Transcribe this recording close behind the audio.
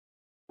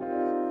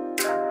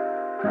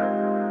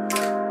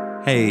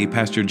Hey,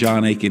 Pastor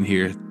John Aiken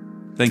here.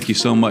 Thank you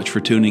so much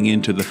for tuning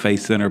in to the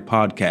Faith Center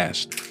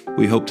podcast.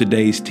 We hope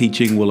today's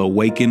teaching will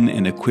awaken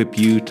and equip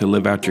you to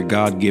live out your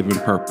God-given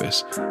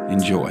purpose.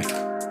 Enjoy.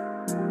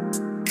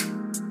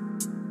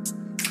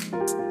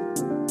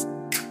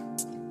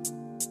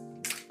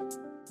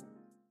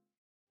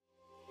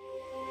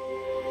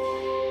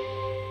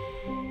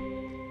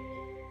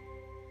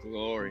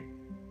 Glory.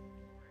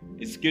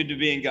 It's good to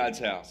be in God's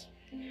house.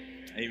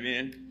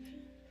 Amen.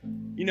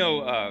 You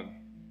know,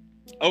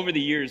 over the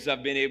years,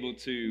 I've been able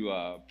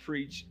to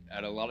preach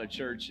at a lot of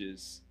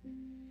churches.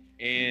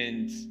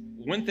 And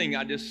one thing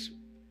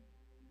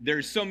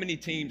there's so many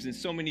teams and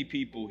so many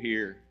people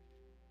here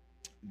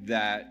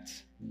that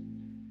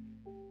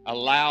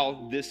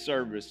allow this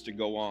service to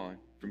go on,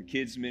 from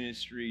kids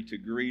ministry to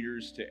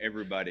greeters to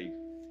everybody.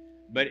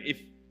 But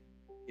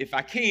if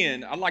I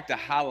can, I'd like to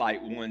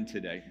highlight one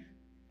today.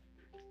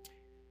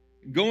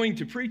 Going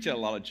to preach at a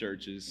lot of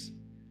churches,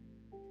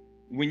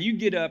 when you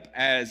get up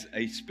as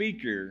a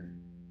speaker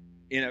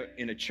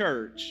in a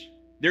church,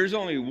 there's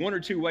only one or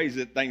two ways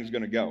that thing's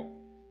going to go.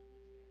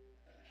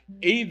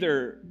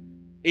 Either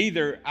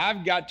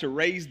I've got to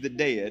raise the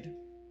dead,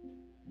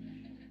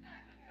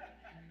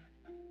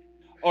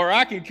 or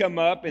I can come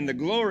up and the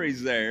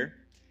glory's there,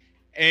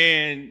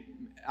 and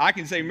I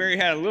can say Mary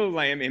had a little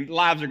lamb, and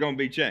lives are going to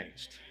be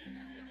changed.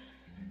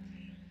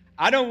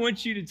 I don't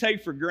want you to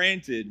take for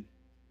granted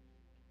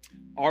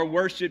our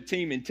worship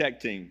team and tech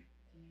team.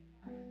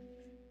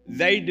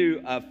 They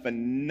do a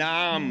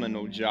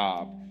phenomenal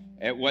job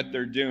at what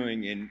they're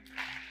doing.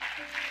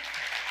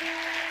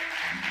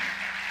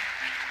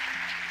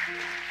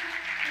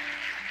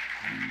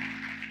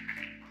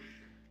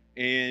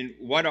 And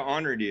what an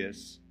honor it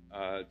is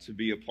to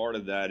be a part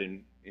of that,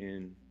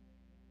 and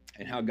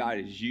how God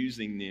is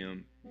using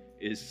them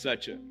is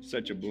such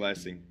a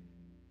blessing.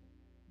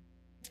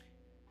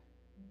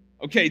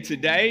 Okay,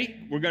 today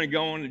we're going to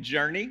go on a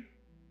journey.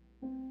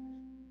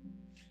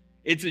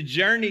 It's a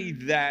journey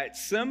that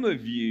some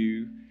of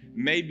you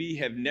maybe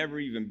have never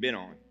even been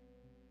on.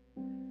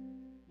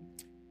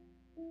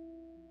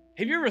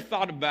 Have you ever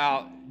thought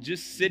about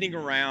just sitting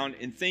around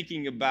and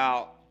thinking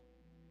about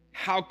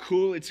how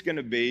cool it's going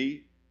to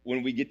be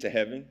when we get to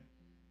heaven?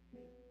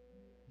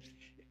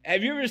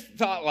 Have you ever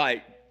thought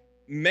like,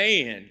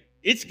 man,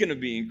 it's going to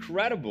be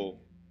incredible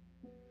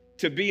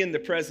to be in the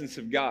presence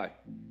of God?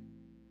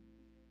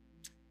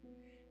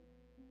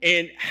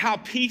 And how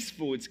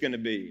peaceful it's going to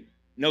be.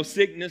 No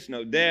sickness,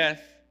 no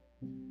death.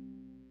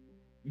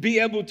 Be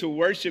able to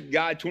worship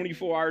God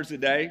 24 hours a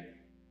day.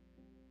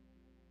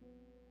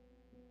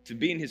 To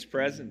be in His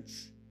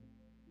presence.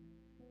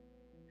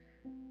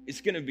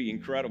 It's going to be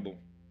incredible.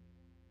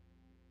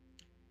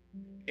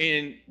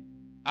 And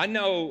I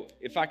know,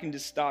 if I can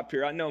just stop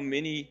here, I know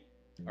many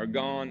are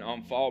gone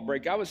on fall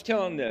break. I was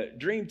telling the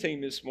dream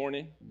team this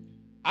morning,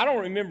 I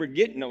don't remember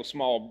getting no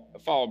small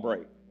fall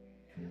break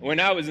when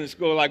I was in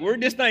school. Like, where'd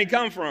this thing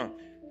come from?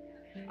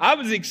 I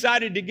was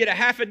excited to get a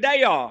half a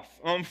day off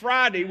on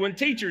Friday when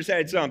teachers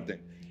had something.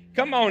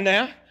 Come on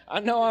now.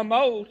 I know I'm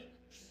old.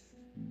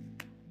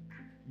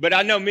 But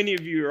I know many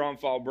of you are on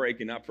fall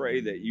break, and I pray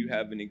that you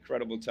have an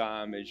incredible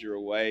time as you're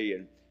away.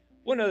 And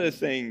one other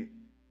thing,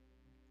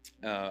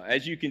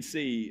 as you can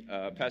see,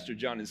 Pastor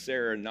John and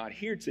Sarah are not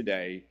here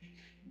today.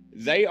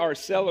 They are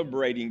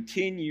celebrating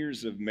 10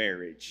 years of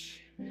marriage.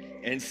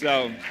 And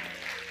so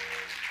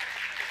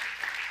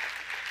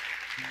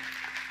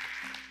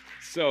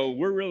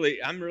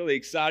I'm really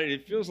excited.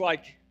 It feels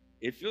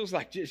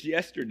like just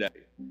yesterday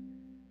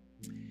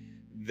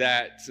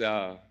that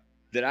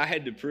I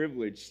had the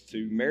privilege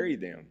to marry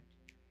them,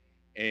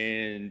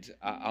 and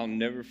I'll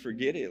never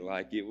forget it.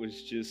 Like, it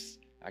was just,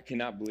 I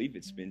cannot believe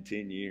it's been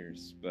 10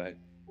 years, but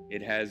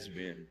it has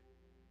been.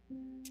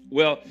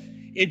 Well,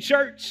 in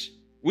church,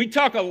 we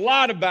talk a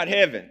lot about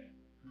heaven,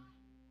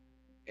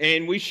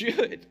 and we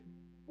should.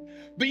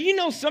 But you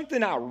know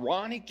something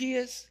ironic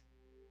is?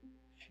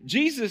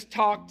 Jesus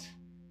talked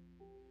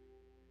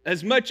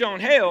as much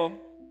on hell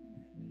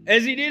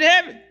as He did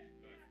heaven.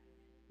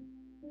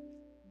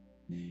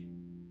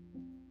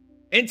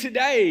 And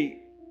today,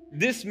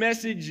 this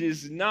message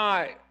is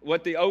not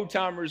what the old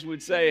timers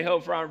would say,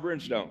 hellfire and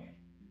brimstone.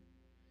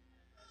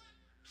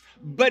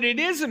 But it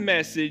is a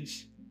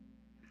message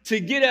to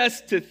get us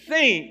to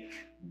think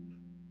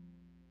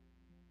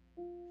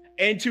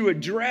and to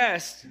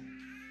address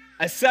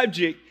a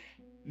subject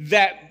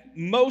that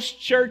most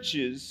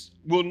churches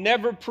will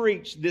never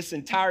preach this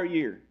entire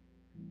year.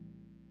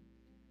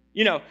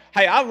 You know,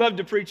 hey, I love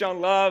to preach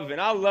on love, and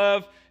I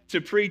love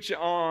to preach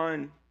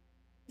on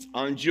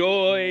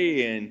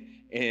joy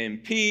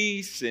and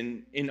peace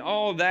and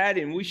all that,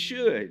 and we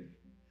should.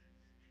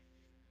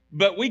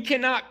 But we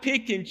cannot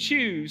pick and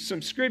choose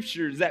some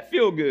scriptures that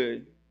feel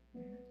good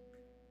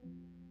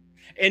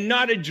and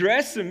not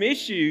address some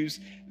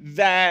issues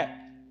that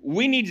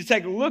we need to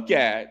take a look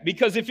at,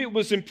 because if it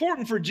was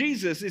important for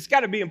Jesus, it's got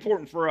to be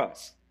important for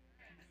us.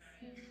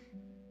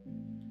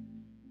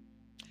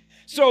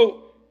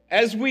 So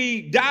as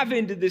we dive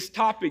into this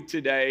topic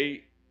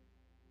today,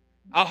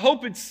 I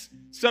hope it's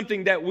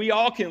something that we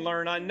all can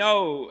learn. I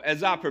know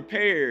as I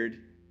prepared,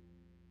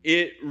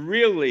 it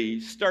really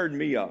stirred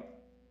me up.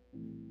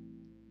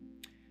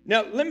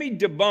 Now, let me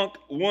debunk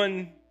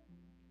one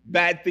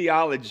bad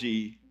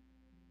theology.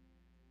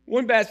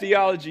 One bad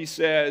theology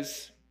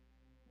says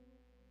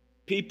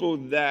people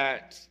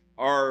that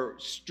are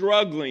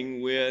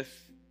struggling with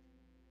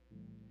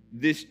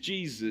this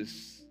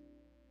Jesus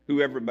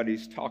who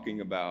everybody's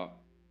talking about.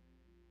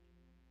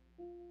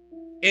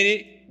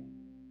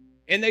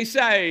 And they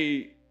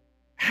say,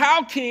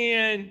 how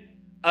can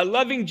a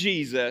loving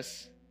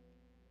Jesus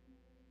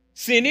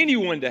send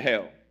anyone to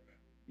hell?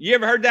 You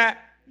ever heard that?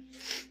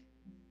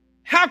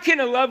 How can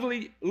a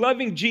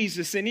loving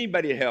Jesus send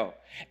anybody to hell?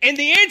 And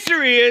the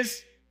answer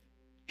is,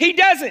 he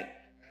doesn't.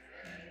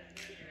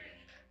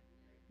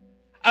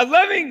 A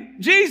loving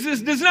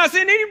Jesus does not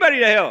send anybody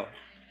to hell.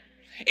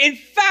 In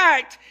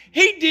fact,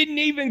 he didn't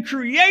even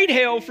create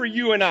hell for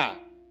you and I.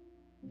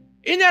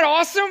 Isn't that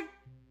awesome?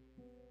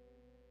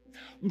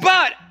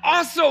 But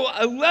also,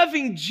 a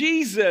loving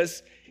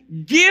Jesus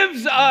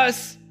gives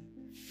us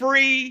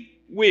free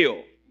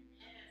will.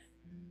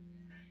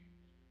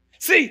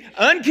 See,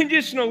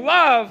 unconditional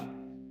love,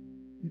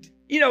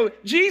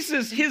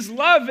 Jesus, his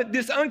love,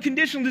 this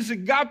unconditional, this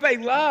agape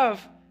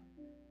love,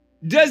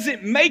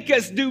 doesn't make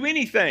us do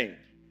anything.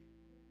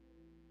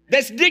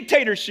 That's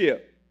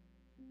dictatorship.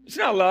 It's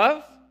not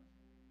love.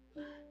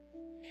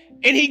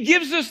 And he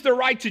gives us the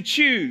right to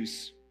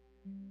choose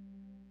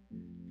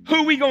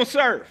who we going to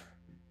serve.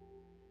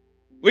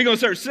 We going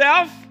to serve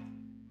self,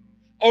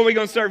 or we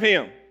going to serve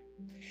him?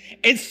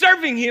 And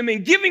serving him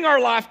and giving our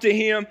life to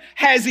him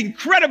has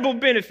incredible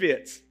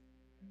benefits.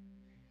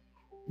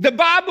 The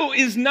Bible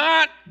is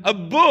not a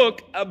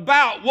book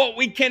about what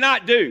we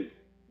cannot do.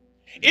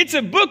 It's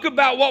a book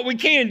about what we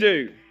can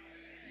do.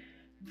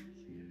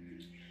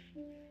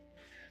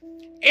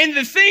 And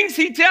the things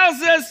he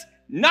tells us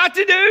not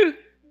to do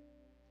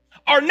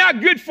are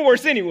not good for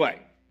us anyway.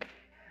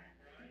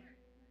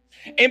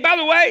 And by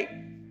the way,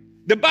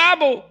 the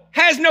Bible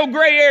has no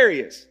gray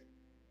areas.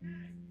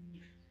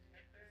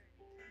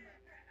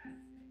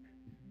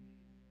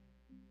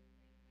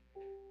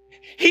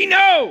 He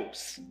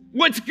knows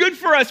what's good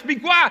for us.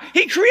 Why?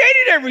 He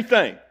created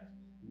everything.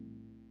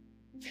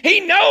 He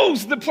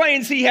knows the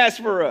plans he has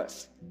for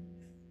us.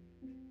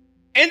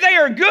 And they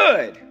are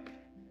good.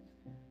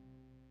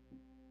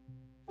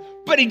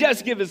 But he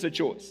does give us a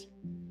choice.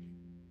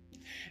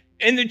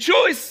 And the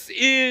choice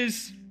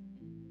is,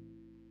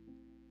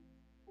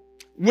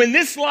 when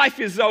this life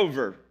is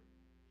over,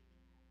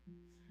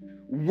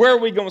 where are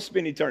we going to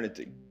spend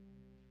eternity?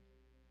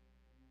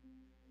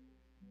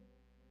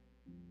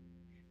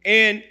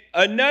 And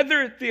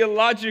another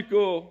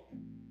theological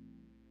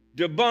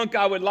debunk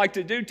I would like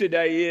to do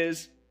today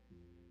is,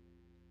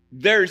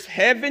 there's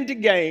heaven to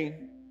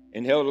gain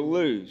and hell to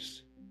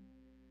lose.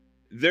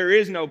 There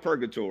is no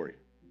purgatory.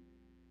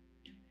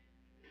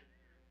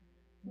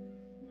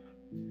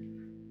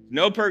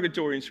 No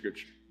purgatory in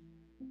Scripture.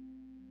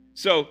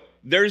 So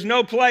there's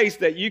no place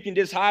that you can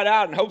just hide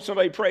out and hope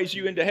somebody prays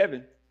you into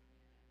heaven.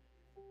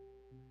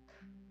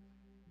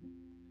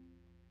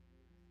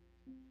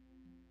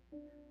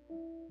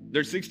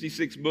 There's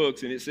 66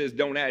 books and it says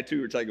don't add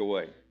to or take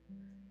away.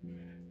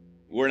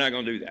 We're not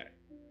going to do that.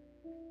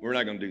 We're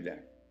not going to do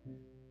that.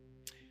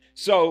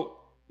 So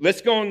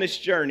let's go on this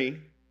journey.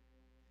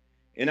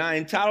 And I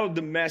entitled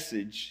the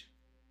message,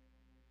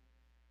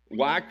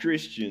 Why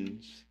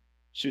Christians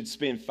Should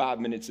Spend 5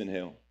 Minutes in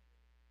Hell.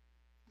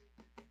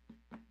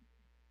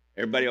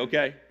 Everybody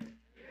okay?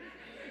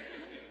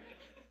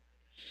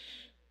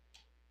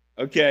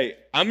 Okay,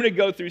 I'm going to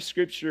go through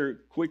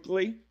Scripture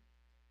quickly.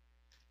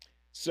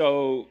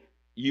 So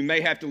you may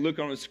have to look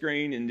on the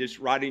screen and just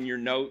write in your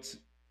notes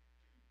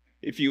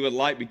if you would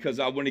like, because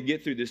I want to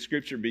get through this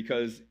Scripture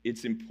because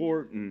it's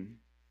important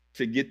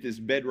to get this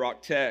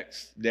bedrock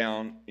text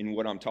down in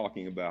what I'm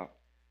talking about.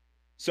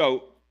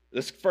 So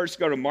let's first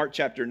go to Mark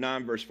chapter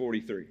 9, verse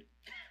 43.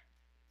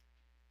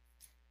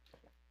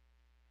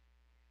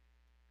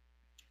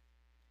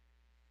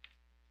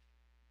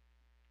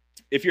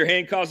 If your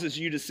hand causes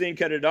you to sin,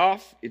 cut it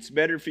off. It's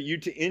better for you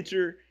to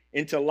enter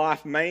into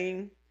life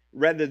maimed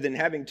rather than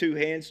having two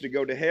hands to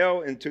go to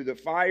hell and to the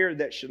fire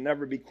that shall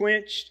never be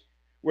quenched,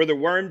 where the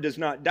worm does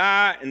not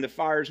die and the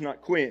fire is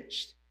not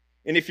quenched.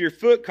 And if your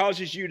foot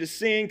causes you to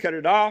sin, cut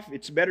it off.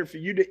 It's better for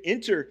you to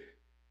enter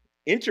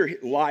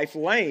life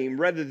lame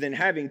rather than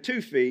having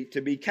 2 feet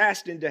to be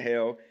cast into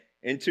hell,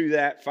 and to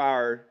that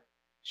fire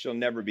shall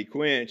never be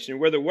quenched. And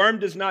where the worm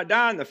does not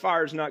die and the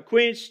fire is not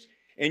quenched,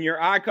 and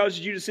your eye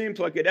causes you to sin,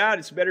 pluck it out.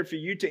 It's better for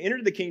you to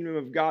enter the kingdom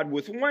of God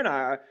with one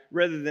eye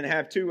rather than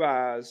have 2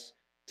 eyes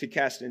to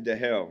cast into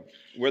hell,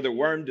 where the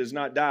worm does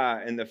not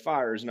die and the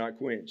fire is not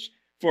quenched.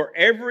 For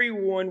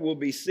everyone will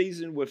be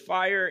seasoned with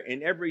fire,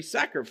 and every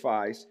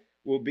sacrifice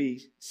will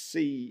be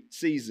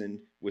seasoned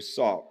with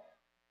salt.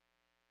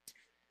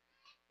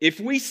 If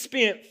we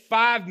spent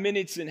 5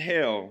 minutes in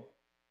hell,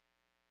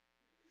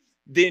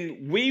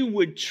 then we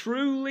would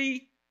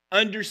truly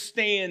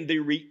understand the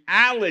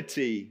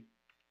reality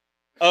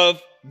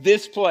of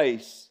this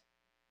place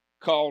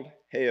called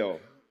hell.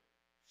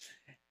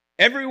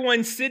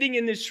 Everyone sitting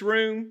in this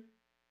room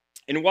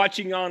and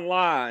watching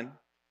online,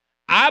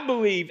 I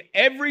believe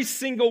every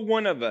single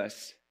one of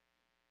us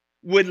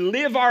would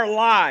live our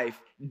life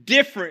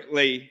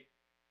differently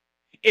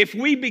if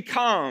we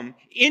become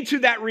into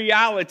that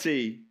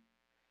reality,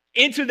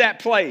 into that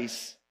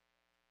place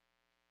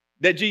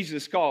that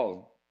Jesus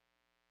called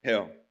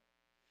hell.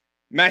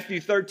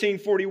 Matthew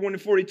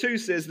 13:41-42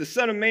 says, the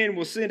Son of Man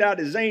will send out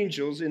his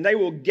angels, and they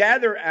will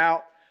gather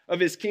out of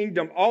his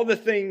kingdom all the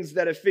things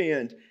that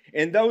offend,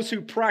 and those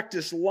who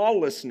practice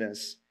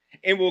lawlessness,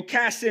 and will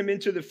cast them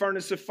into the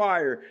furnace of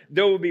fire.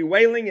 There will be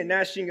wailing and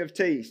gnashing of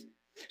teeth.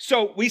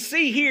 So we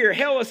see here,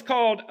 hell is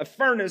called a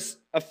furnace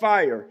of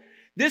fire.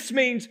 This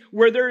means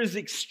where there is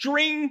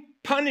extreme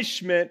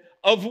punishment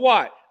of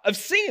what? Of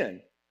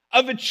sin.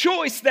 Of a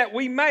choice that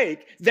we make,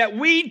 that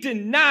we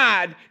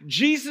denied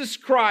Jesus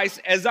Christ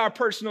as our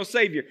personal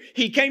Savior.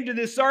 He came to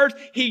this earth.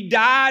 He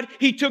died.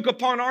 He took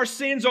upon our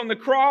sins on the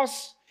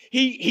cross.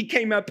 He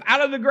came up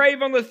out of the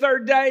grave on the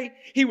third day.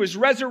 He was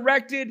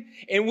resurrected,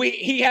 and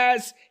He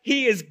has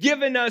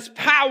given us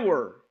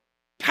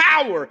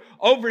power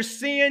over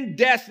sin,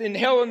 death, and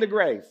hell and the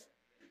grave.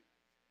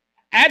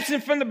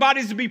 Absent from the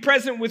body is to be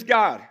present with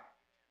God.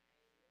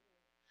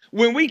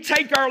 When we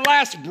take our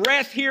last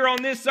breath here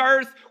on this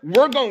earth,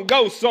 we're going to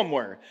go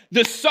somewhere.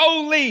 The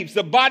soul leaves.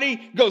 The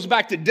body goes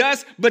back to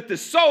dust, but the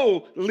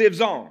soul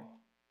lives on.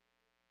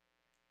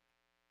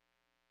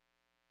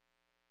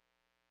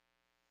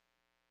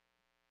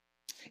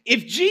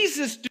 If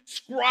Jesus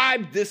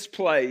described this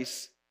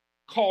place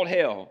called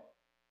hell,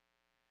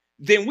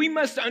 then we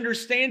must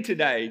understand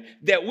today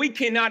that we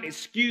cannot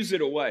excuse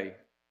it away.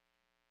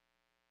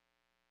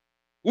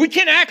 We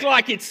can act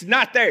like it's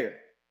not there.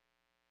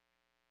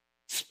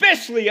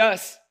 Especially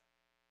us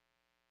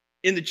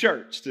in the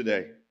church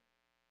today.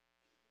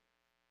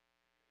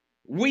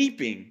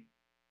 Weeping.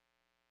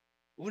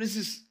 What is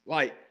this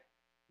like?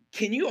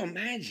 Can you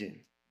imagine?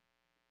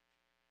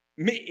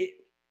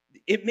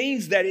 It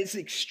means that it's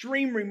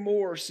extreme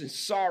remorse and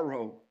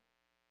sorrow.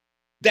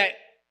 That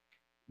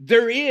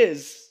there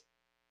is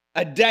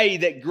a day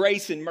that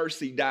grace and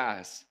mercy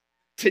dies.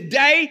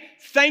 Today,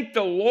 thank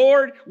the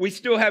Lord, we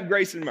still have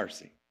grace and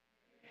mercy.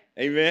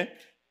 Amen.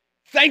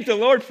 Thank the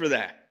Lord for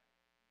that.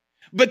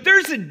 But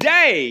there's a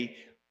day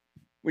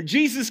when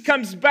Jesus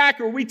comes back,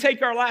 or we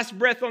take our last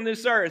breath on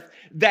this earth,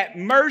 that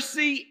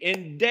mercy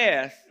and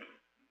death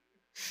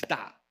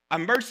stop.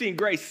 Mercy and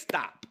grace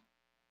stop.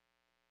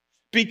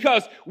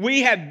 Because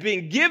we have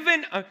been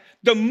given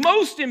the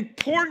most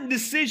important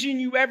decision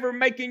you ever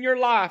make in your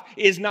life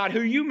is not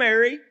who you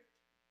marry.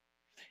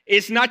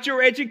 It's not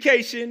your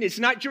education. It's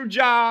not your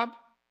job.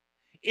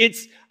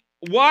 It's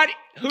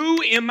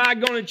who am I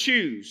going to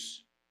choose?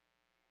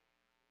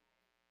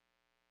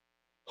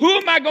 Who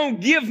am I going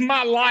to give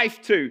my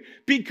life to?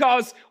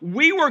 Because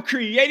we were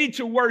created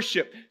to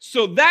worship.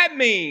 So that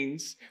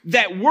means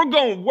that we're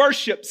going to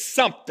worship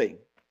something.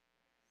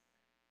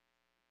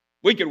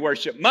 We could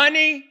worship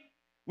money.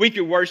 We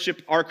could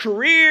worship our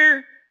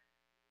career.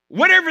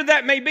 Whatever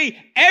that may be.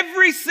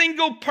 Every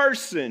single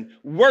person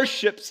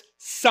worships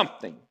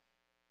something.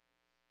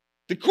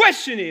 The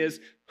question is,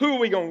 who are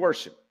we going to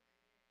worship?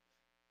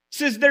 It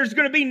says there's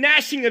going to be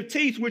gnashing of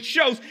teeth, which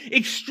shows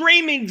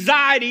extreme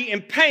anxiety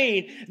and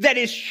pain that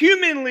is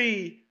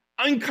humanly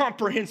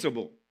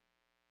incomprehensible.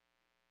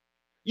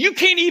 You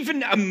can't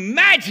even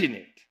imagine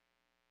it.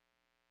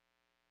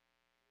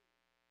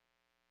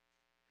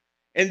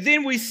 And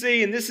then we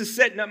see, and this is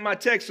setting up my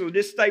text, so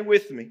just stay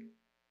with me.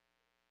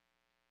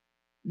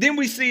 Then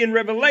we see in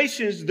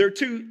Revelations, there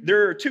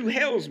are two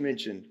hells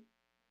mentioned.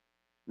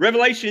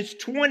 Revelations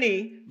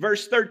 20,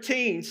 verse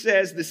 13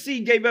 says, the sea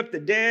gave up the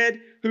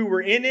dead who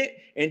were in it,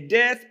 and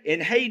death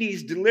and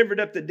Hades delivered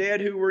up the dead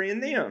who were in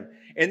them.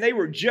 And they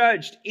were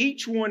judged,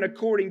 each one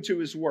according to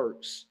his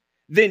works.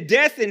 Then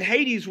death and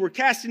Hades were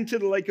cast into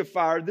the lake of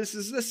fire. This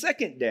is the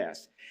second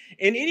death.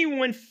 And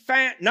anyone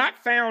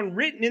not found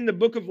written in the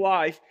book of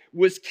life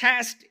was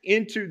cast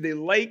into the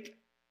lake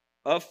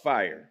of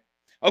fire.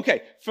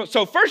 Okay,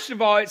 so first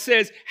of all, it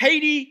says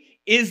Hades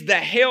is the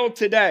hell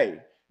today.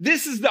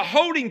 This is the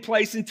holding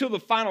place until the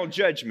final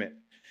judgment.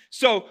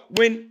 So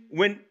when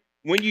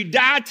you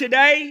die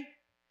today,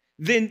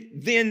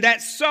 then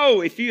that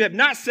soul, if you have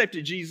not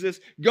accepted Jesus,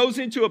 goes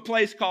into a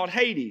place called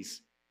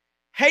Hades.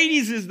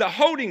 Hades is the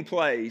holding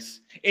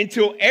place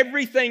until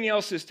everything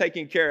else is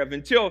taken care of.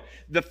 Until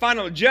the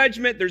final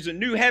judgment, there's a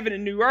new heaven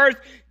and new earth.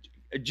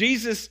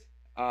 Jesus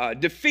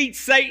defeats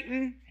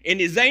Satan and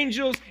his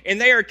angels,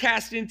 and they are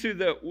cast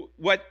into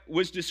what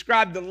was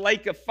described the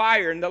lake of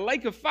fire. And the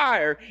lake of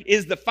fire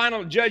is the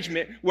final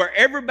judgment where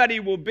everybody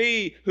will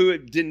be who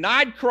have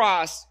denied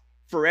Christ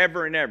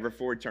forever and ever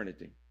for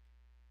eternity.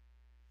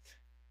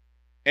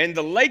 And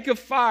the lake of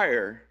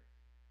fire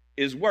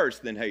is worse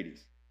than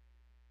Hades.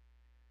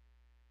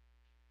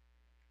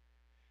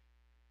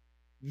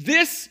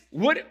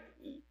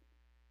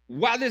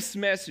 Why this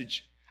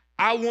message?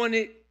 I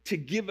wanted to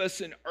give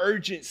us an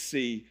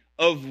urgency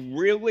of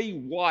really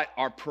what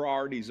our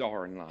priorities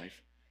are in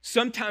life.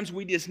 Sometimes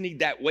we just need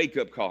that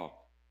wake-up call.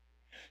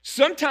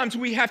 Sometimes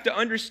we have to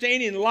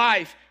understand in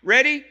life,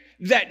 ready,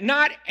 that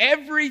not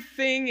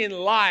everything in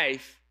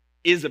life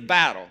is a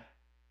battle.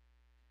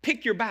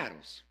 Pick your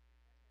battles.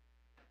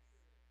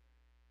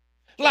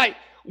 Like,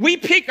 we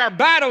pick our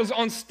battles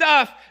on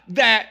stuff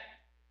that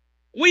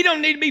we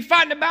don't need to be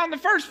fighting about in the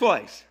first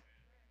place.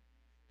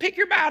 Pick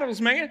your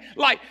battles, man.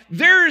 Like,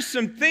 there are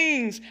some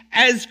things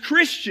as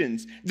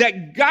Christians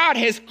that God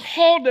has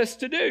called us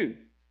to do.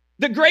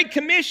 The Great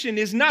Commission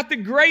is not the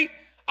great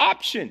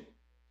option.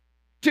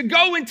 To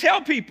go and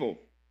tell people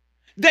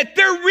that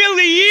there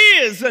really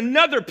is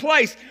another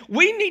place.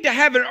 We need to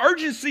have an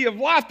urgency of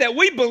life that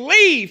we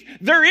believe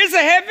there is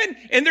a heaven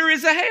and there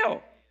is a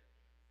hell.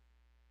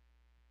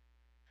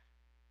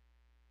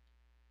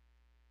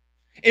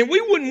 And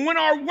we wouldn't want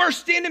our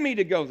worst enemy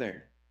to go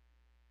there.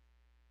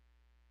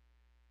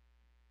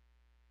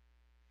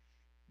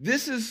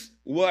 This is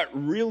what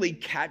really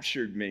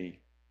captured me,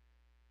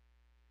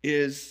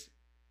 is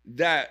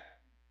that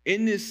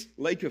in this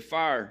lake of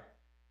fire,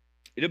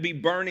 it'll be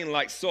burning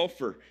like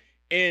sulfur.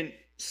 And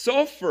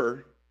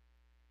sulfur,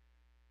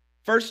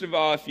 first of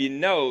all, if you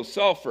know,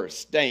 sulfur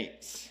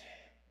stinks.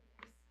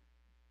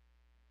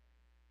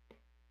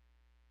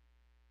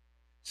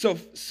 So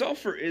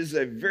sulfur is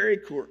a very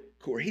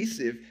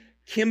cohesive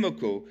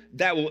chemical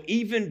that will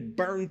even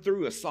burn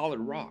through a solid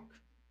rock.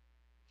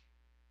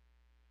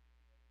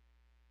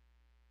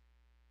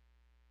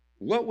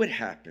 What would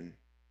happen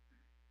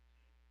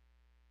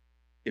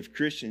if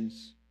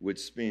Christians would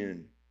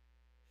spend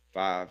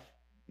 5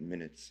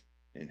 minutes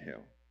in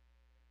hell?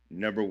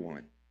 Number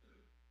one,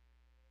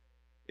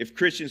 if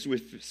Christians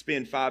would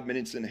spend 5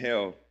 minutes in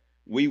hell,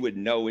 we would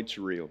know it's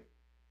real.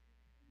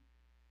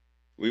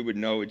 We would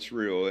know it's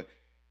real.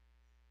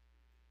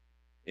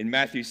 In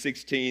Matthew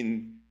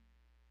 16,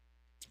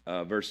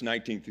 verse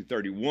 19 through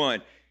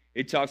 31,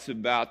 it talks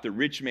about the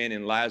rich man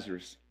and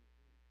Lazarus.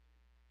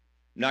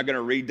 I'm not going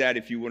to read that.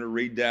 If you want to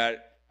read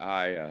that,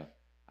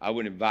 I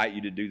would invite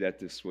you to do that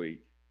this week.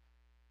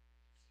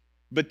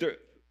 But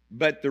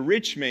the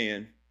rich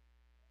man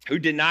who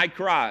denied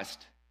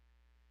Christ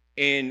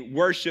and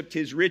worshiped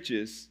his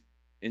riches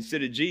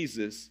instead of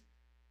Jesus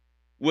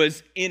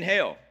was in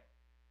hell.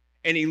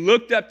 And he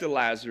looked up to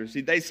Lazarus.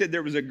 They said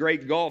there was a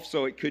great gulf,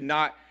 so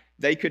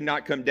they could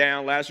not come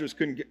down. Lazarus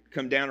couldn't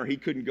come down, or he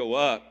couldn't go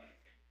up.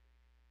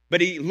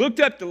 But he looked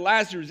up to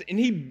Lazarus and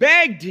he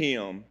begged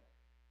him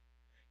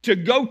to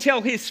go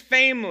tell his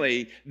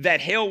family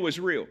that hell was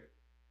real.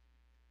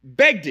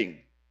 Begged him.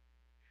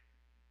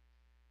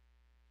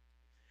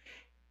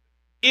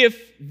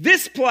 If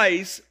this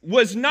place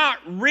was not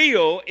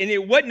real and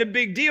it wasn't a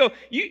big deal,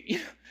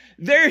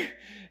 there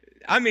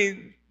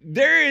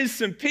is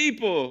some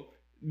people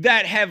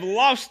that have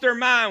lost their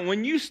mind.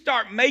 When you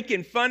start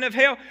making fun of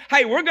hell,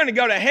 hey, we're going to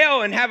go to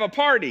hell and have a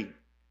party.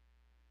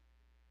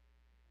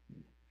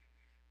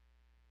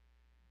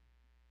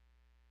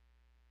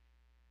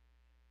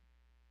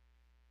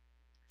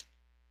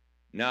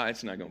 No,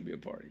 it's not going to be a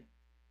party.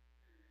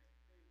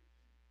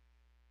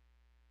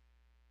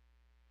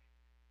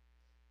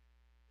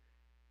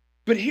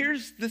 But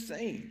here's the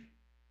thing.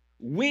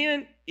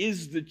 When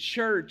is the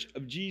church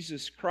of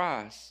Jesus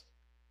Christ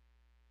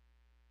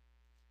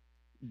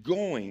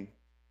going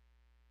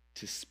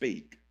to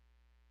speak?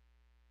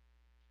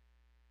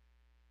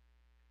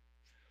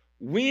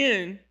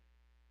 When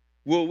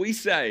will we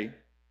say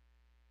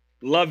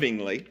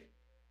lovingly,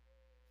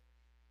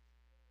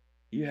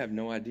 you have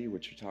no idea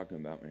what you're talking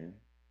about, man?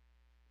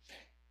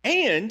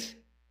 And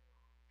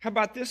how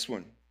about this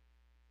one?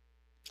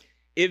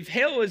 If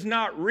hell is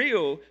not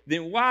real,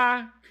 then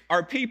why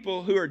are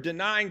people who are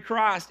denying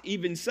Christ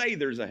even say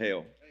there's a hell?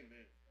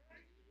 Amen.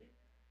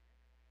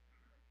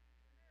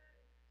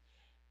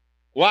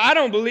 Well, I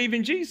don't believe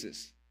in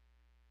Jesus.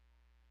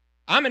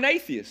 I'm an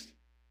atheist.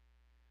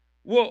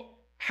 Well,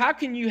 how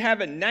can you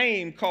have a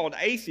name called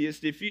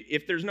atheist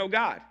if there's no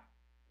God?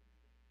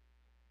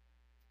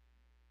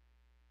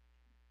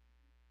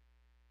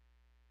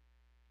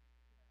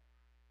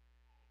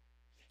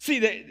 See,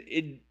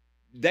 they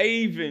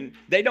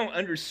don't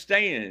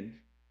understand.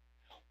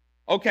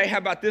 Okay, how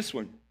about this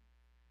one?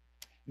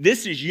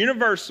 This is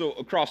universal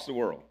across the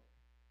world.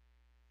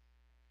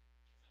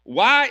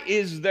 Why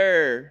is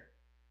there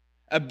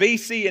a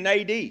BC and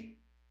AD?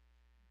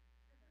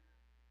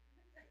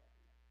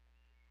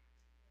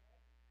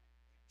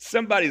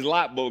 Somebody's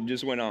light bulb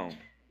just went on.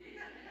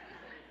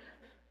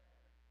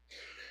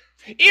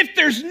 If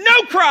there's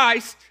no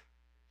Christ,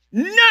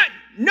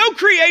 no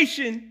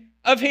creation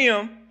of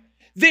Him,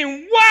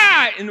 then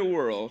why in the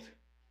world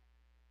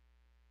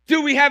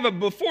do we have a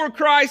before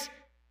Christ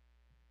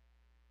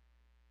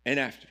and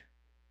after?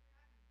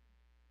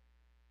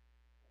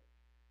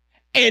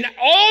 And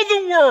all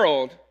the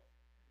world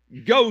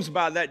goes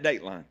by that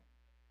date line.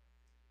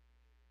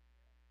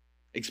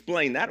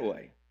 Explain that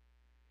away.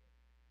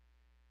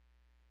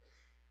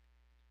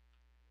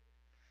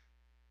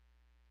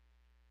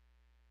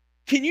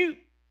 Can you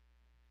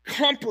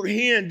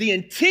comprehend the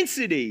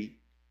intensity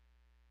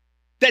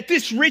that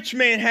this rich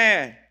man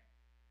had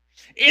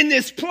in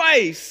this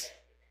place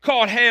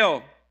called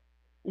hell,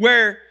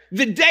 where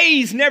the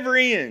days never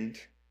end.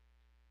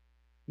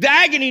 The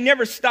agony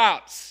never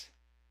stops.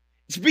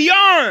 It's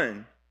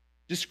beyond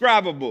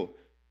describable.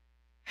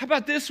 How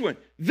about this one?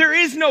 There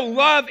is no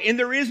love and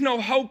there is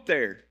no hope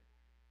there.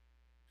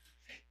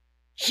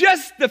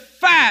 Just the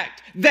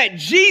fact that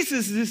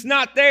Jesus is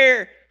not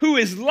there, who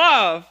is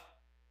love,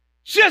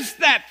 just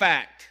that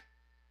fact.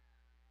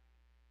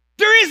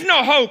 There is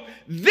no hope.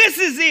 This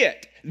is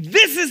it.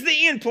 This is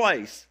the end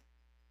place.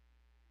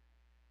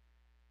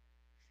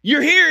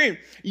 You're hearing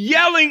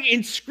yelling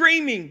and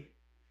screaming.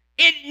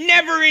 It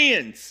never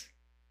ends.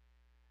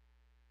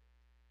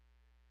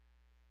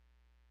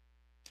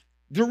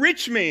 The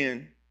rich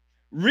man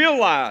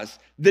realized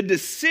the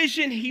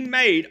decision he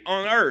made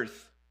on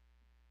earth,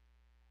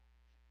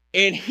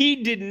 and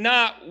he did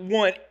not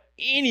want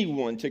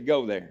anyone to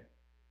go there.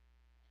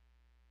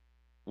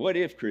 What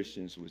if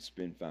Christians would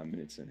spend 5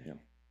 minutes in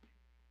hell?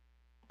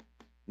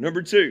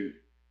 Number two,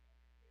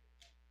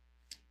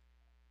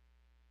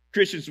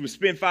 Christians would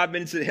spend 5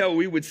 minutes in hell,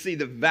 we would see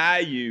the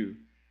value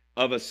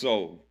of a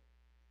soul.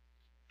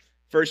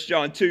 1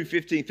 John 2,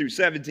 15 through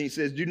 17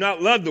 says, do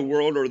not love the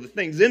world or the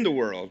things in the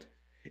world.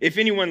 If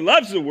anyone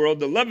loves the world,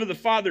 the love of the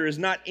Father is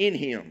not in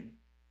him.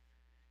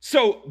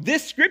 So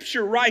this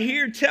scripture right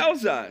here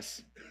tells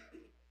us,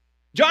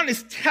 John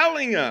is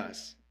telling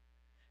us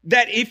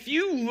that if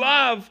you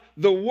love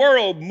the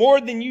world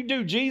more than you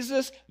do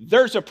Jesus,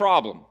 there's a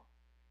problem.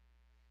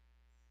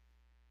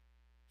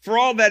 For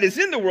all that is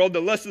in the world,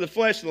 the lust of the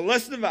flesh, the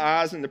lust of the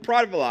eyes, and the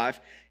pride of life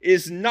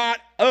is not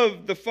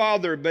of the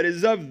Father, but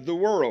is of the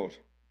world.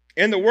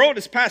 And the world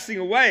is passing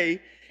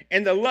away,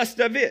 and the lust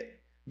of it.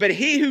 But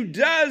he who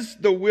does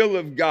the will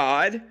of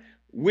God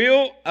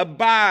will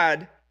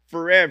abide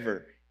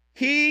forever.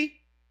 He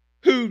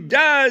who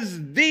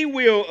does the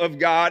will of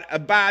God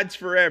abides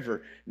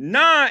forever.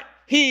 Not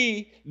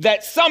he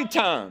that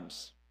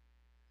sometimes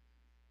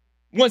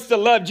wants to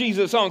love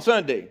Jesus on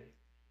Sunday,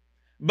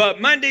 but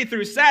Monday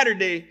through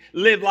Saturday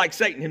live like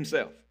Satan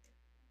himself.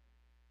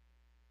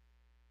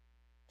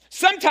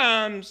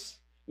 Sometimes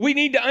we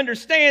need to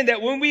understand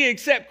that when we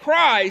accept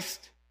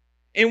Christ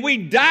and we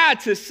die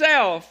to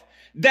self,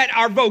 that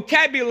our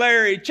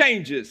vocabulary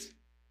changes.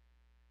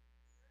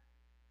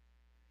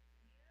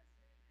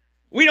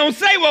 We don't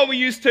say what we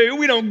used to.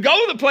 We don't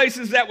go the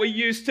places that we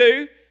used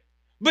to.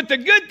 But the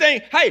good thing,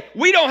 hey,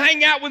 we don't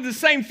hang out with the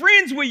same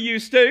friends we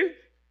used to.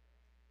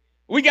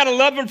 We got to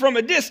love them from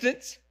a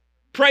distance.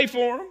 Pray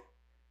for them.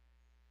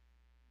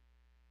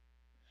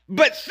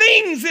 But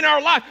things in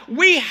our life,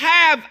 we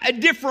have a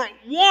different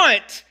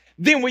want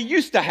than we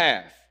used to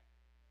have.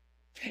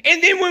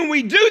 And then when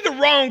we do the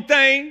wrong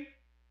thing,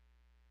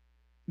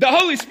 the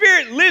Holy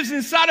Spirit lives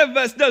inside of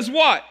us, does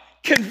what?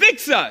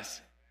 Convicts us.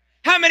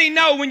 How many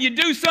know when you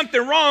do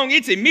something wrong,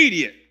 it's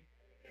immediate?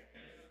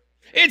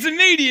 It's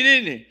immediate,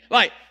 isn't it?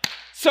 Like,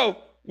 so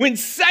when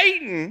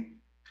Satan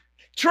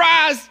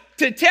tries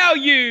to tell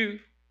you,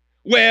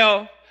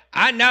 well,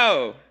 I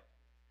know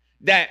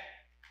that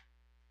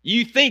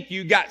you think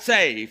you got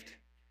saved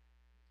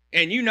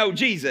and you know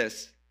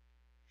Jesus,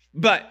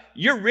 but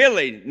you're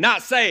really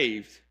not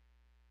saved.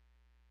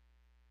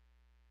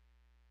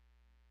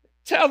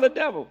 Tell the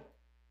devil,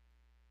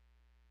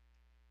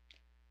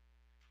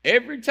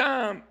 every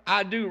time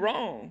I do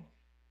wrong,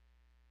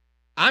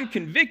 I'm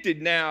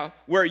convicted now,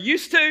 where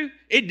used to,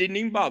 it didn't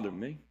even bother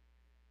me.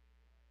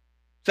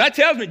 So that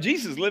tells me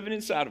Jesus is living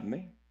inside of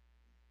me.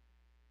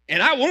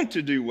 And I want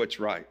to do what's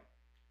right.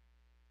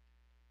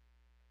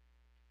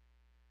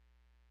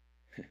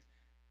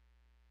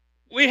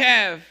 We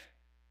have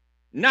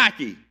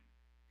Nike,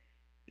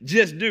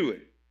 just do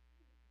it.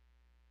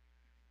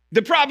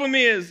 The problem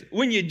is,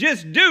 when you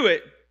just do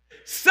it,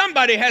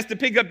 somebody has to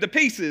pick up the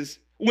pieces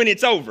when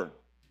it's over.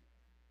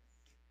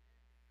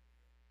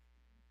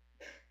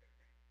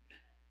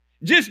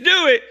 Just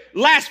do it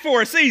lasts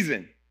for a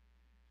season.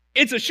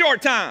 It's a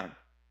short time.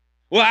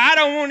 Well, I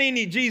don't want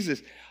any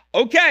Jesus.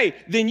 Okay,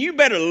 then you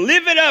better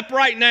live it up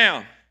right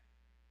now.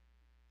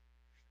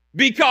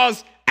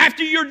 Because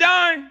after you're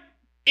done,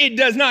 it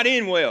does not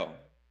end well.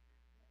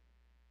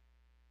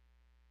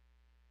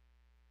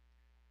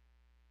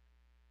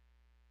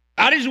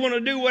 I just want to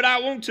do what I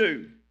want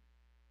to.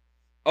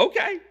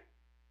 Okay.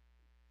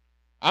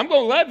 I'm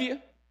going to love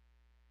you.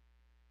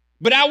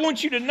 But I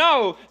want you to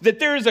know that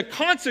there is a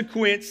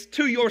consequence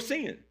to your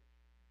sin.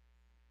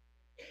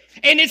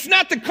 And it's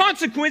not the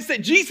consequence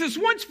that Jesus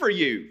wants for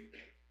you.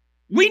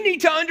 We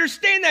need to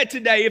understand that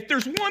today. If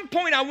there's one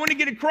point I want to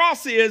get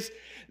across is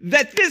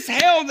that this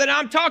hell that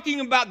I'm talking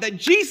about, that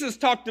Jesus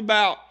talked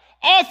about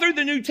all through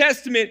the New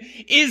Testament,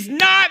 is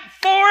not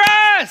for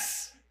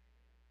us.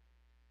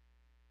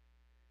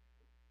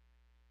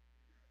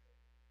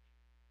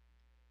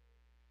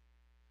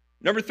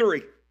 Number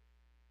 3,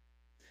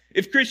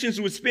 if Christians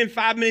would spend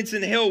 5 minutes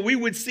in hell, we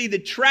would see the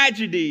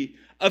tragedy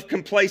of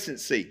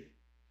complacency.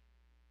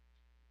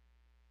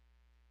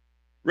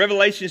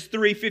 Revelations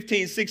 3,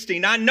 15,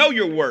 16. I know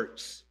your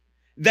works,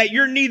 that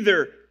you're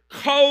neither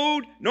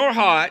cold nor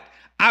hot.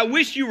 I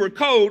wish you were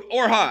cold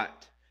or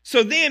hot.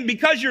 So then,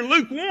 because you're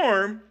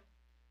lukewarm,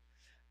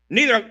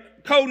 neither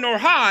cold nor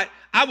hot,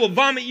 I will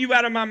vomit you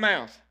out of my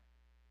mouth.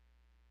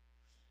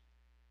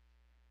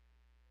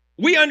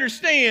 We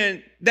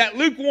understand that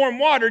lukewarm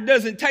water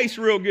doesn't taste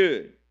real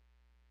good.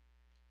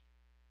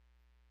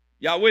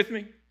 Y'all with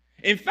me?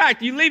 In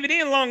fact, you leave it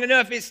in long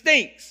enough, it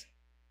stinks.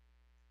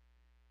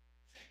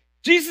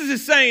 Jesus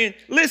is saying,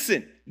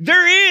 listen,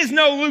 there is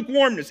no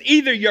lukewarmness.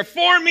 Either you're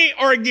for me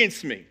or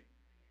against me.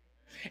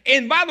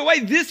 And by the way,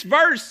 this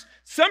verse,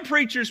 some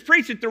preachers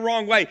preach it the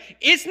wrong way.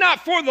 It's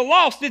not for the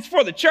lost, it's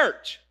for the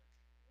church.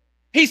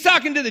 He's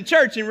talking to the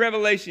church in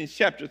Revelation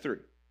chapter 3.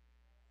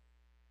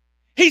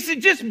 He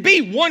said, just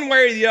be one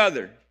way or the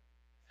other.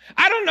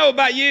 I don't know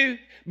about you,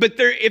 but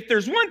if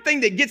there's one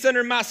thing that gets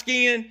under my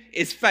skin,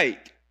 it's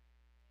fake.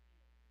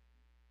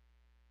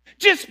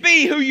 Just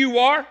be who you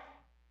are.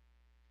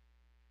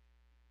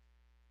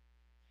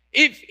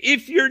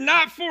 If you're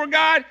not for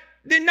God,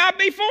 then not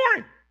be for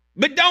him.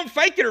 But don't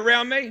fake it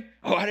around me.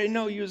 Oh, I didn't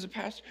know you was a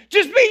pastor.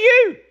 Just be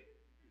you.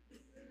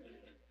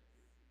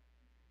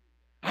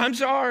 I'm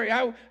sorry.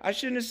 I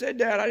shouldn't have said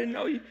that. I didn't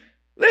know you.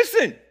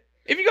 Listen,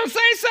 if you're going to say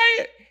it,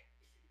 say it.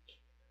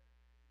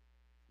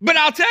 But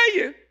I'll tell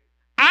you,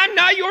 I'm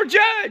not your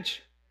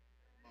judge.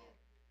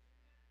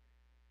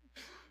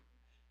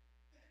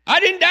 I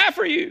didn't die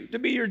for you to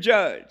be your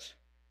judge.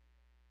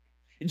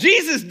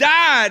 Jesus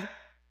died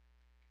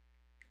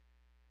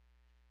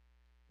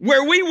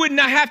where we would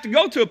not have to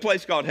go to a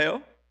place called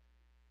hell.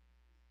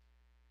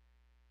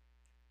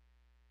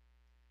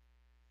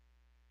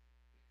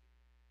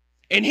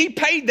 And he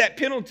paid that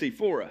penalty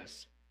for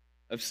us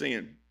of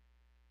sin.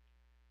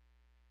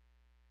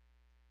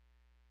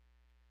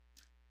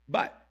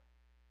 But,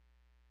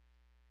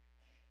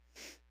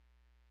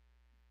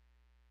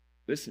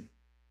 listen,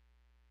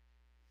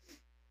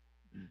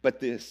 but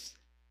this,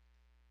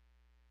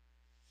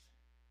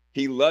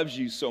 he loves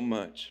you so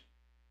much.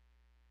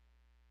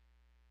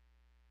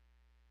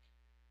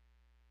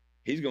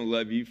 He's going to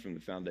love you from the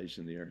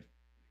foundation of the earth.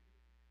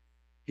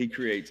 He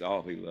creates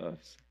all he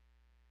loves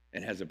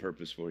and has a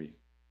purpose for you.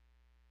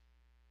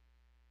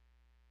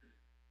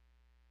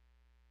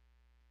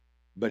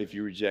 But if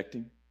you reject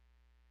him,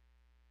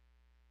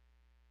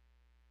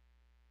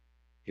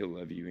 he'll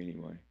love you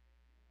anyway.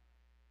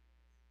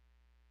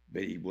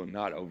 But he will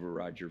not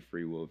override your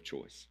free will of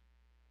choice.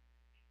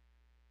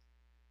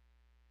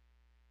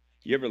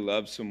 You ever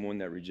loved someone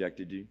that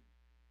rejected you?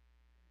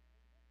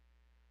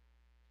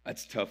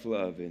 That's tough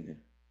love, isn't it?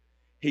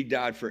 He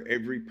died for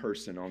every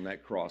person on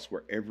that cross,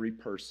 where every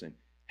person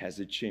has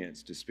a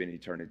chance to spend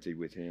eternity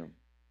with him.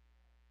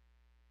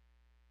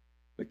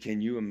 But can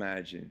you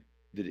imagine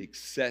the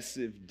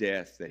excessive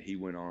death that he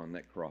went on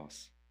that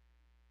cross?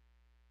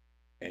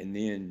 And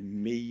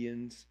then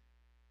millions,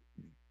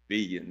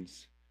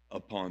 billions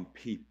upon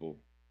people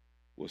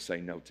will say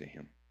no to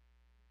him.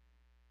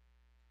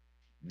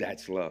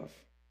 That's love.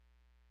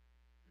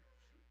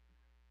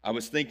 I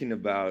was thinking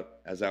about,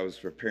 as I was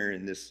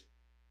preparing this,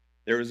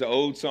 there was an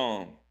old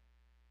song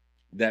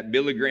that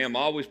Billy Graham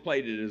always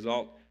played at his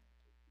altar,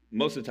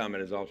 most of the time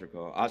at his altar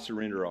call, I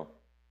Surrender All.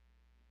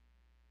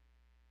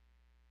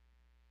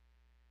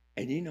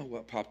 And you know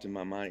what popped in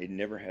my mind? It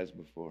never has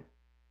before.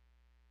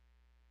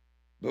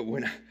 But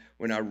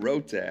when I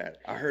wrote that,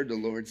 I heard the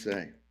Lord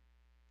say,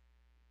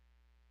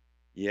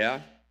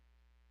 yeah,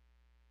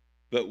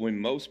 but when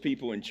most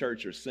people in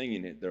church are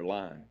singing it, they're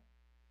lying.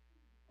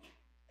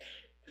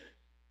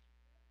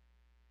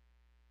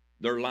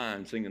 They're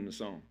lying singing the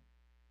song.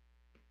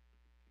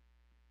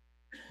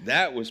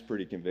 That was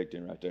pretty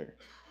convicting right there.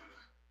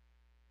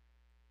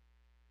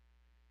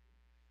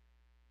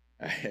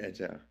 I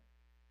had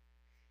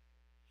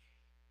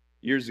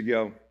years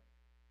ago,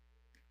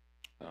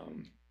 a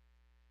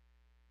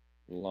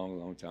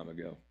long time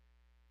ago,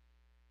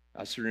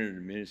 I surrendered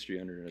to ministry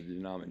under a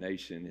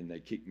denomination and they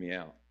kicked me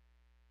out.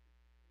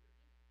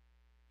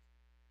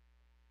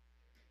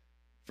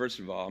 First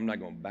of all, I'm not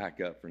going to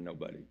back up for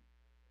nobody.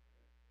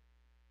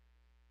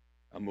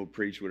 I'm going to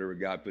preach whatever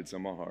God puts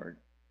on my heart.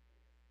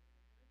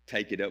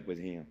 Take it up with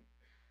him.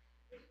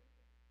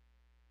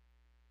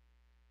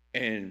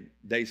 And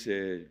they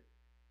said,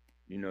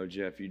 you know,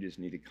 Jeff, you just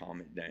need to calm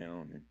it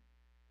down.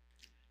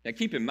 Now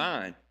keep in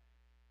mind,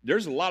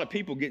 there's a lot of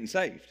people getting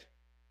saved.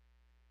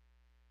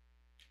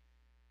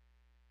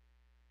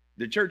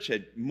 The church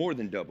had more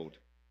than doubled,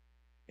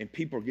 and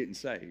people are getting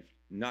saved,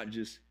 not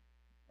just,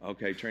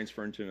 okay,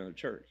 transferring to another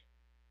church.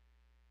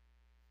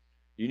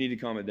 You need to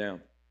calm it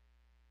down.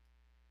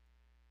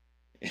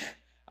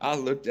 I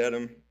looked at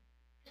him,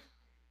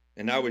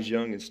 and I was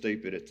young and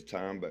stupid at the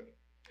time, but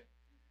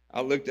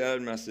I looked at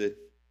him and I said,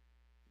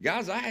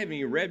 guys, I haven't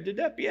even revved it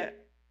up yet.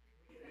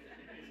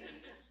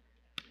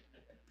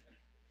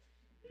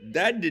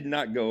 That did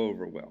not go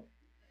over well.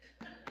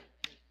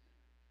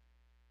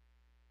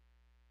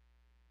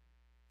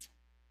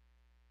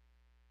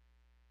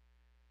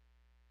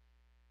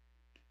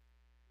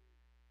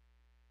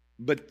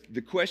 But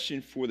the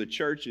question for the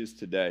churches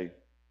today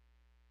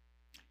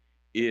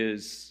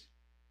is,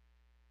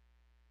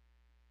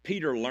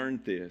 Peter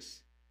learned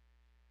this.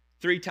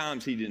 3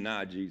 times he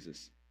denied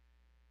Jesus.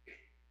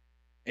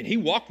 And he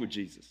walked with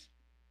Jesus,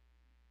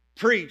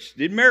 preached,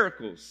 did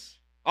miracles,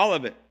 all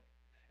of it.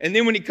 And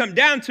then when he come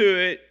down to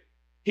it,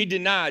 he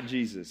denied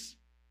Jesus.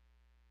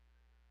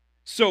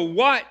 So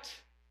what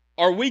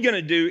are we going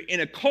to do in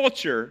a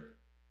culture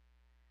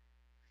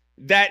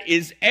that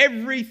is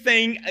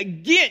everything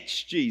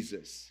against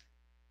Jesus?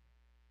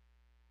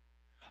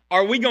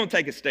 Are we going to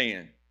take a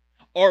stand?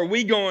 Or are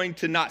we going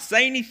to not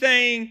say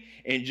anything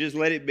and just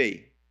let it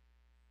be?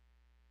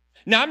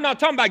 Now, I'm not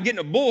talking about getting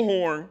a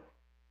bullhorn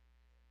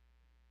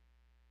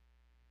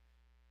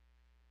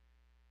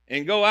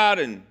and go out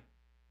and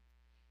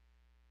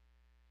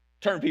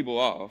turn people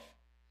off.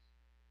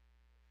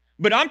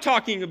 But I'm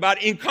talking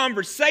about in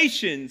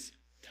conversations,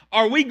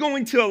 are we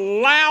going to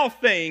allow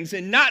things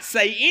and not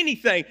say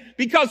anything?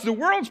 Because the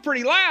world's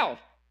pretty loud.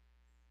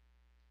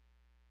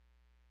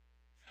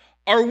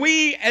 Are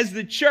we as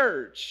the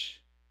church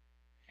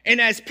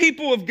and as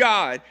people of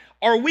God,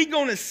 are we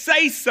going to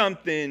say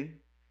something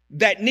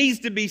that needs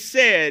to be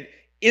said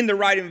in the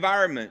right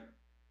environment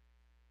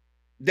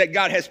that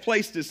God has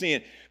placed us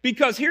in?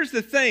 Because here's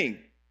the thing.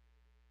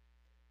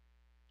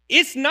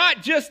 It's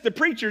not just the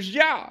preacher's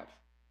job.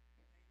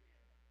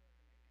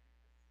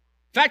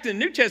 In fact, in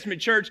the New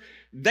Testament church,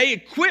 they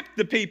equipped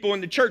the people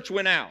and the church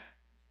went out.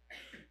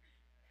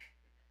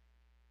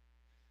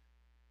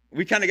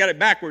 We kind of got it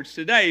backwards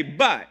today,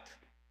 but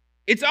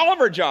it's all of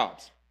our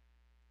jobs.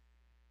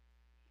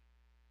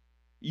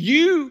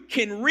 You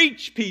can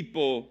reach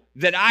people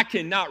that I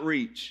cannot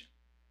reach.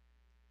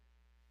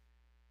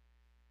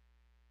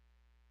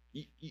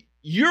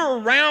 You're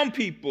around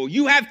people.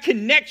 You have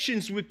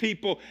connections with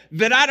people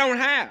that I don't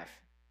have.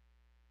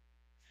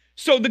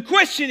 So the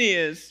question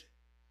is,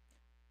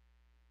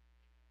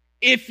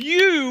 if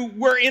you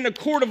were in a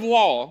court of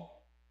law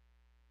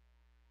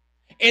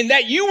and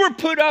that you were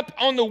put up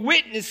on the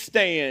witness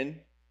stand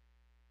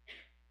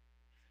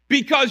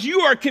because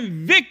you are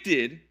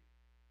convicted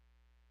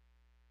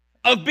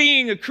of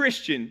being a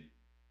Christian,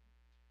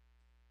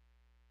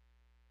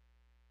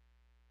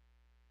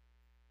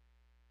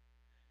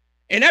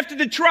 and after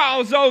the trial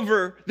is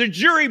over, the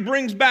jury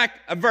brings back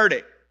a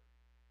verdict.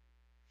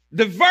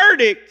 The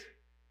verdict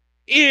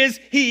is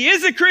he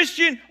is a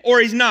Christian or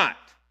he's not.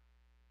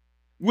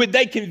 Would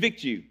they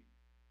convict you?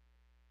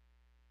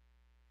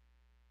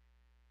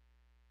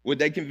 Would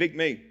they convict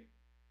me?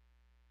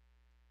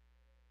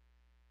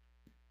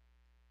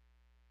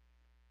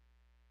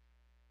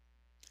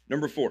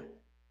 Number 4.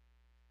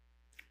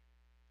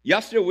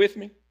 Y'all still with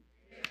me?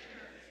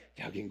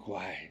 Y'all getting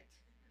quiet.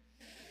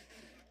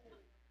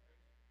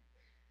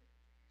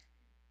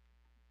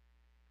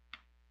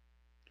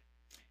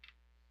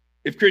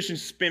 If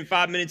Christians spend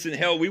 5 minutes in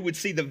hell, we would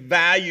see the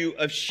value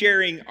of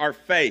sharing our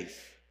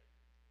faith.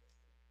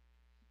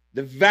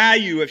 The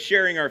value of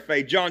sharing our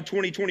faith. John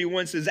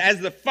 20:21 says,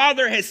 as the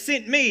Father has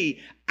sent me,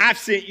 I've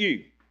sent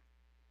you.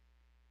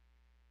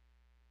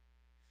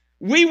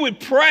 We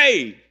would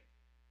pray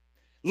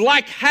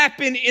like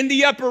happened in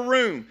the upper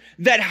room,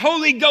 that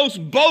Holy Ghost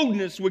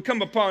boldness would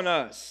come upon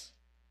us.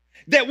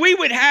 That we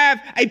would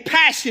have a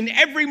passion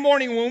every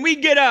morning when we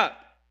get up.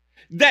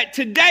 That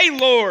today,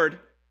 Lord,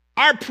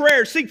 our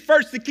prayer, seek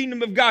first the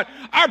kingdom of God.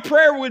 Our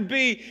prayer would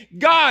be,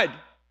 God,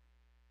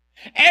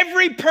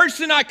 every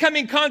person I come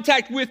in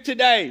contact with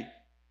today,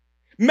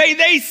 may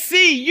they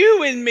see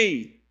you in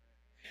me.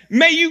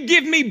 May you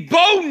give me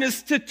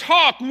boldness to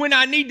talk when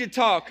I need to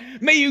talk.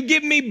 May you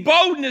give me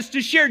boldness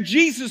to share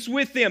Jesus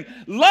with them.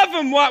 Love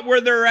them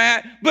where they're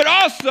at, but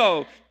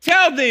also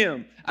tell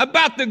them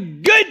about the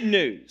good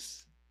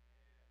news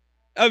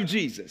of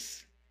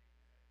Jesus.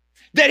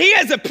 That he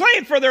has a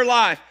plan for their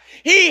life.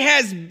 He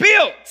has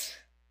built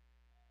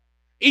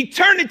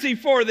eternity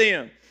for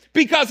them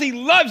because he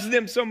loves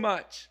them so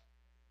much.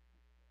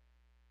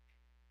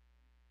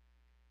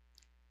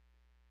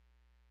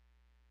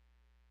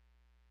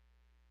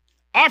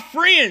 Our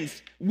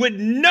friends would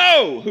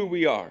know who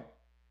we are.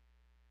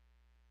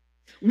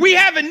 We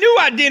have a new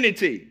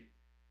identity.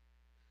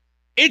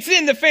 It's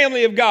in the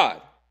family of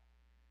God.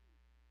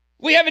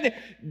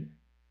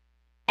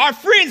 Our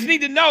friends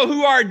need to know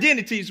who our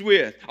identity is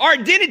with. Our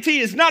identity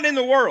is not in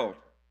the world.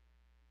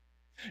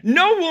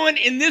 No one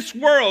in this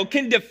world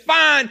can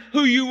define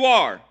who you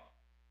are.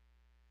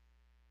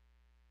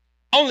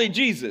 Only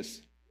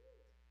Jesus.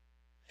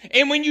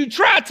 And when you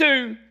try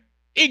to,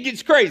 it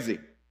gets crazy.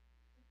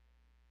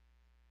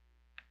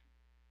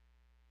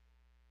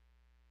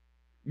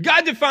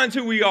 God defines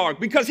who we are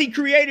because he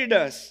created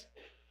us.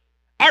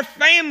 Our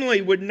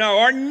family would know.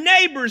 Our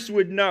neighbors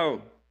would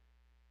know.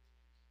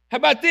 How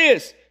about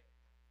this?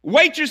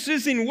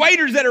 Waitresses and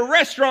waiters at a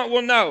restaurant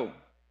will know.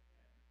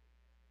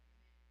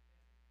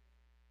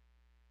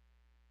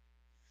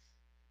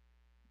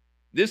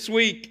 This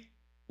week,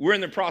 we're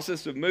in the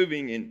process of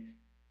moving, and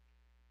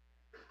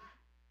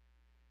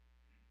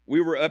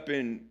we were up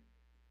in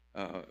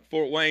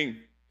Fort Wayne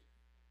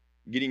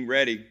getting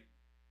ready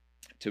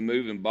to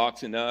move and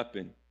boxing up,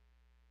 and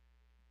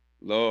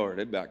Lord,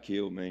 it about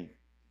killed me.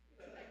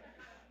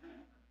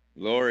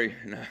 Lori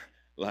and I,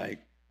 like,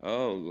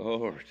 oh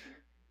Lord,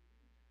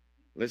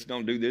 let's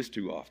don't do this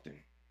too often.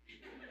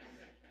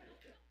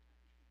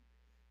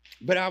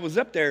 But I was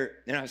up there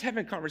and I was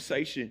having a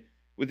conversation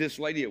with this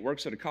lady that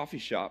works at a coffee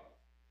shop.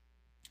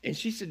 And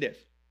she said this.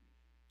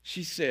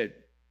 She said,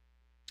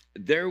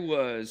 there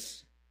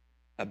was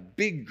a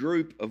big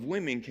group of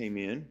women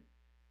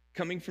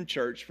coming from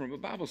church from a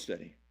Bible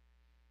study.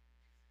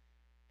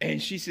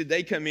 And she said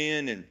they come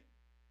in and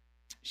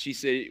she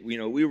said,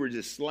 we were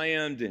just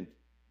slammed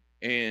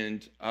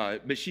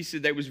but she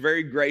said they was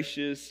very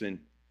gracious and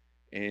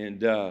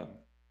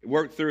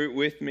worked through it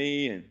with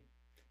me.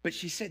 But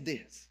she said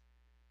this.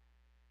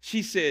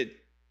 She said,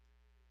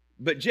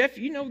 but Jeff,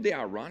 the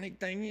ironic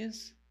thing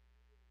is,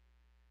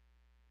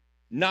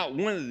 not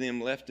one of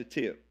them left a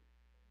tip.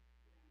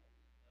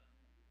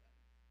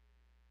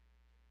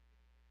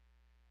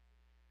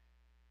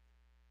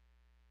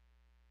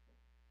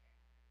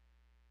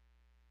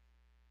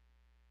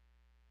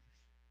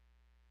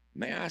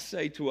 May I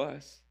say to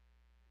us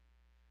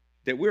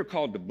that we're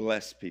called to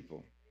bless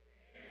people.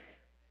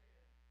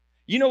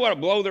 You know what'll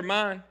blow their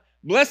mind?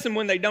 Bless them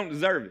when they don't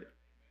deserve it.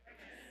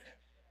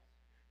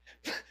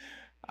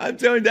 I'm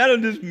telling you, that'll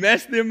just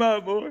mess them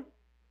up, boy.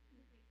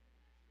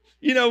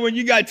 When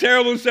you got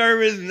terrible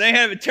service and they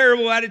have a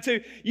terrible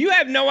attitude, you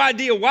have no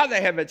idea why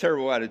they have a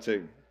terrible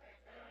attitude.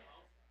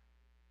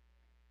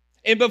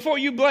 And before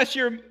you bless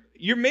your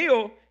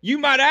meal, you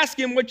might ask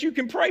him what you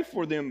can pray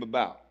for them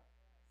about.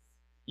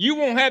 You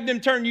won't have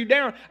them turn you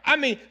down. I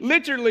mean,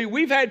 literally,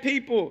 we've had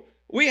a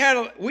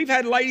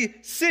lady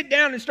sit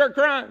down and start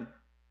crying.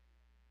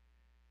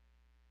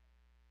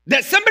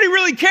 That somebody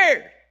really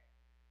cared.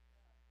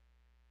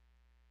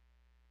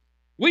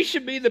 We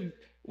should be the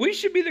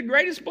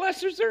greatest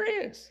blessers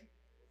there is.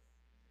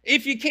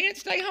 If you can't,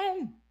 stay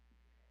home.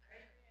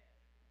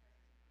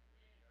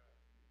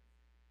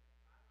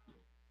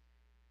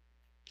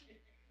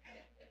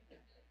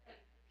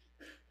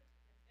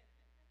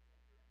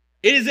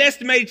 It is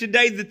estimated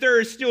today that there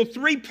are still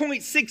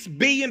 3.6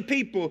 billion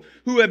people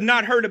who have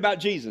not heard about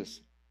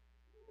Jesus.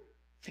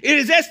 It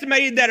is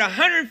estimated that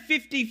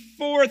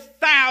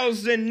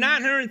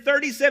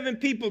 154,937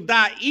 people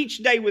die each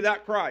day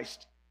without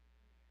Christ.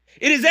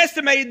 It is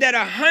estimated that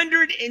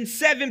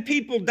 107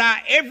 people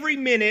die every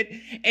minute,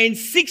 and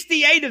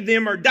 68 of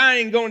them are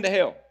dying and going to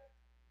hell.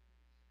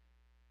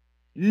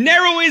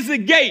 Narrow is the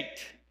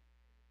gate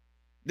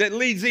that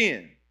leads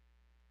in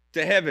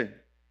to heaven.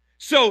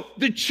 So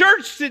the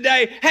church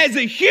today has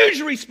a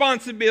huge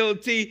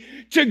responsibility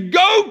to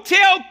go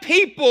tell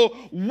people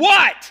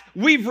what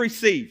we've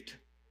received.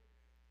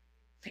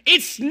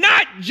 It's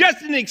not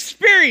just an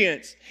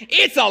experience.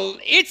 It's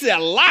a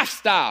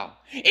lifestyle.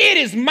 It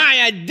is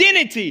my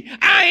identity.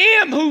 I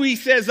am who he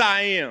says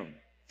I am.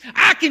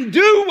 I can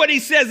do what he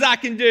says I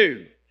can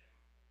do.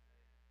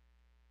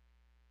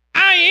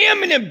 I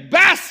am an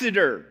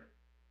ambassador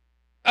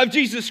of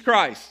Jesus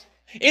Christ.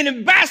 An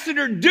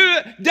ambassador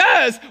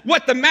does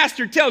what the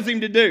master tells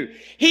him to do.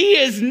 He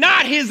is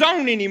not his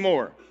own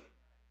anymore.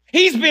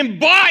 He's been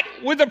bought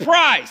with a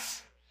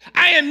price.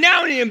 I am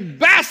now an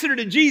ambassador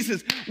to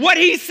Jesus. What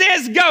he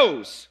says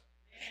goes.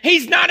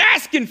 He's not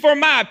asking for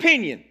my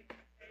opinion.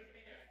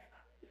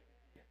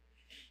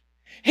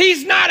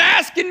 He's not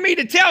asking me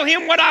to tell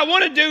him what I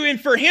want to do and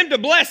for him to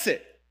bless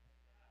it.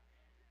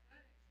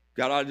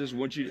 God, I just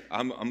want you,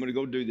 I'm going to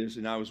go do this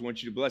and I just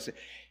want you to bless it.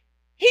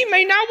 He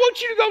may not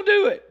want you to go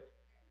do it.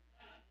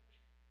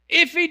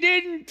 If he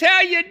didn't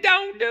tell you,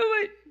 don't do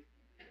it.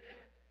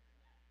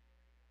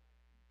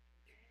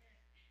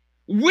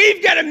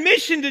 We've got a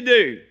mission to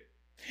do.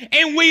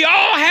 And we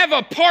all have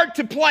a part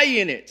to play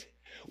in it.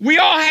 We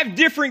all have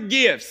different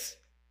gifts.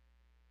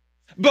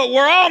 But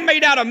we're all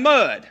made out of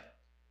mud.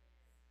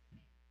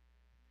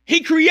 He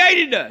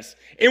created us.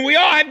 And we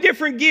all have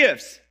different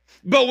gifts.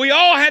 But we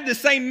all have the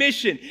same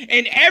mission.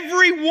 And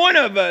every one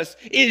of us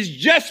is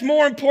just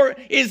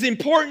is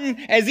important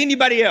as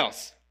anybody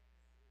else.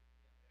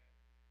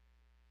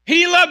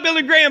 He loved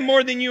Billy Graham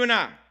more than you and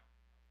I.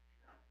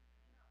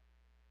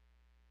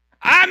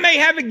 I may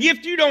have a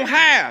gift you don't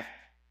have,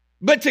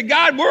 but to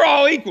God, we're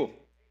all equal.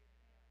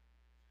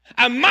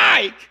 A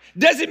mic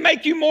doesn't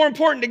make you more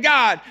important to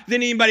God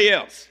than anybody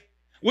else.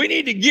 We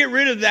need to get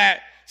rid of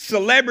that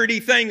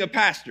celebrity thing of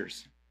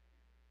pastors.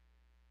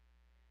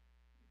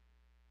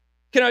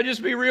 Can I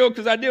just be real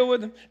because I deal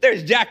with them? They're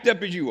as jacked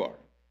up as you are.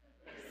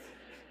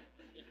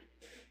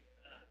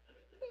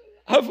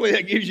 Hopefully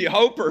that gives you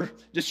hope or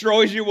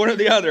destroys you, one or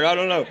the other. I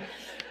don't know.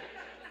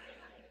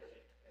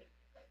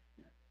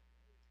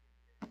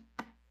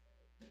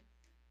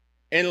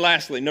 And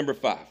lastly, number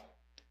 5.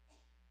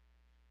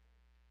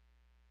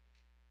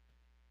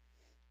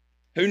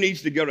 Who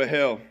needs to go to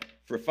hell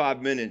for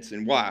 5 minutes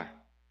and why?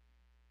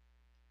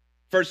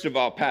 First of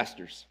all,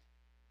 pastors.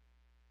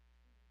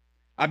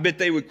 I bet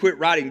they would quit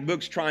writing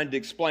books trying to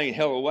explain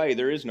hell away.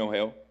 There is no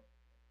hell.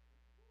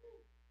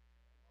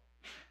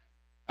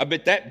 I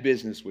bet that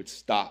business would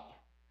stop.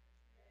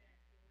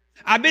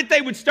 I bet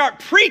they would start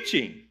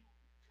preaching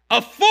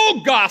a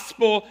full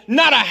gospel,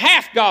 not a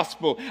half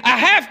gospel. A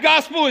half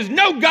gospel is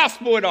no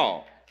gospel at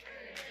all.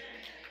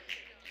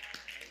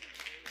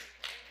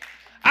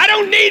 I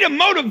don't need a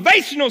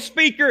motivational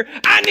speaker.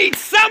 I need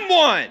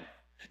someone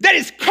that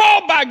is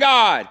called by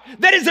God,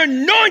 that is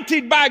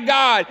anointed by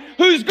God,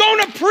 who's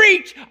going to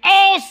preach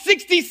all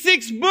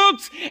 66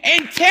 books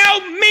and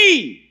tell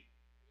me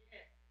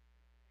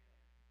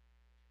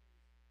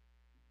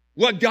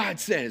what God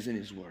says in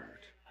his word.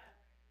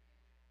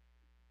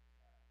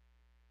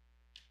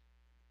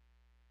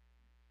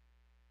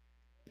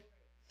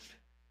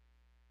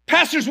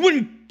 Pastors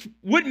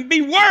wouldn't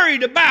be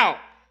worried about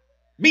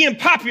being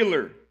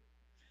popular.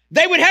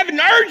 They would have an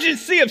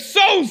urgency of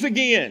souls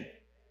again.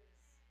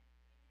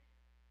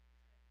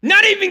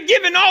 Not even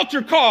giving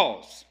altar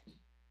calls.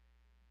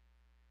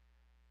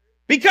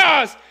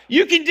 Because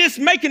you can just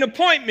make an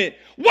appointment.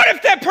 What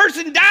if that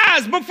person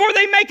dies before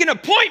they make an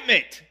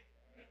appointment?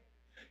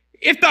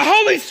 If the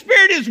Holy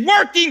Spirit is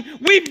working,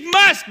 we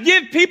must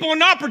give people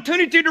an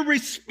opportunity to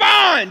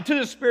respond to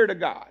the Spirit of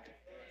God.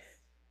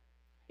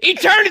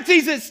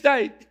 Eternity's at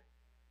stake.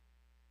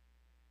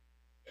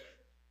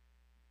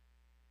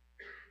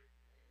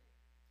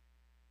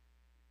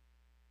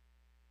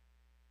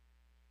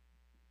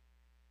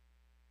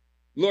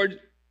 Lord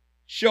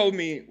showed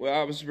me while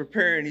I was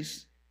preparing,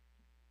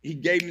 he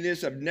gave me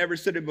this. I've never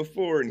said it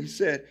before. And he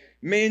said,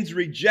 man's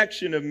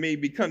rejection of me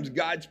becomes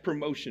God's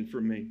promotion for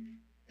me.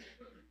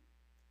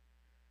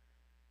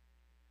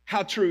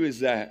 How true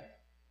is that?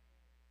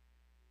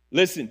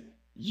 Listen,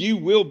 you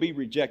will be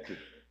rejected.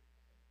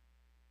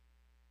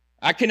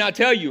 I cannot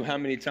tell you how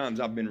many times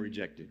I've been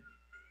rejected.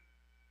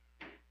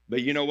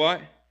 But you know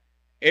what?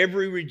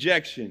 Every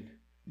rejection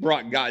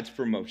brought God's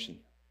promotion.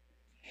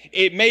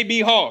 It may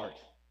be hard.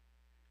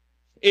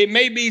 It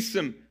may be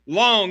some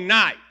long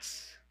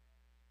nights.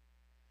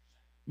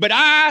 But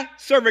I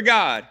serve a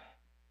God.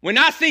 When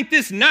I think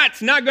this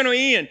night's not going to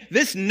end,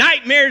 this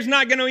nightmare's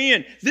not going to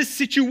end, this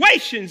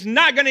situation's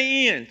not going to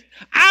end,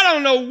 I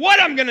don't know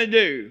what I'm going to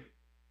do.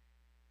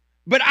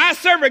 But I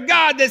serve a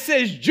God that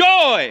says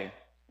joy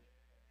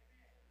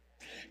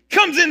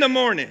comes in the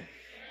morning.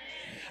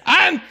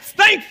 I'm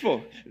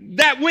thankful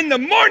that when the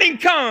morning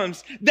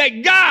comes,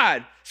 that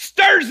God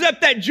stirs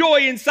up that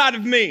joy inside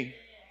of me.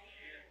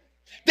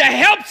 That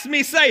helps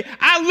me say,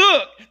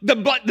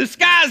 the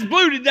sky's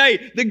blue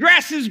today. The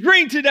grass is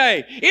green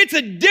today. It's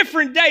a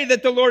different day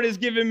that the Lord has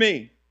given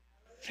me.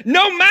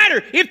 No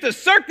matter if the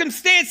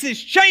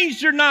circumstances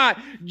changed or not,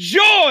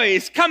 joy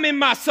is come in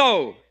my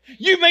soul.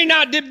 You may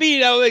not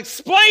be able to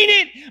explain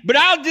it, but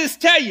I'll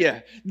just tell you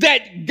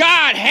that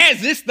God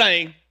has this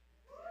thing.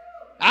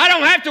 I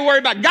don't have to worry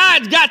about it.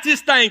 God's got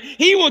this thing.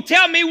 He will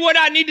tell me what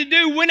I need to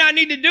do when I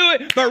need to do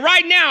it. But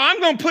right now, I'm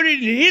going to put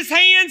it in his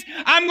hands.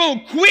 I'm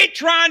going to quit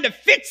trying to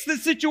fix the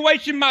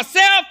situation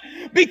myself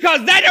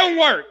because that don't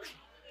work.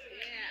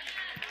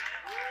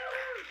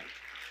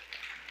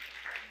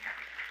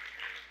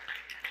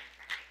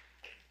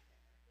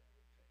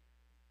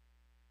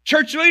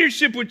 Church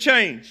leadership would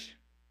change.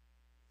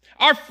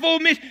 Our full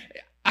mission.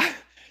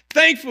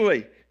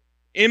 Thankfully,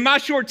 in my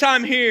short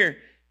time here,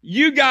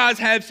 you guys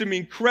have some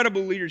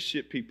incredible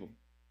leadership people.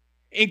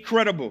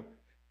 Incredible.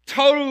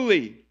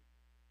 Totally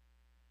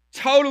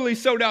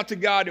sold out to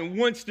God and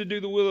wants to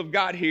do the will of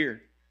God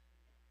here.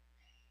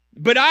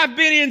 But I've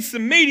been in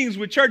some meetings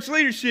with church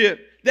leadership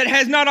that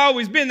has not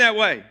always been that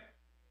way.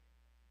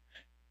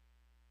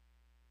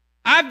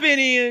 I've been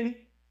in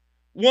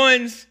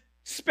ones,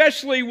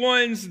 especially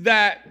ones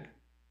that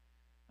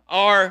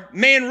are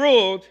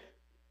man-ruled,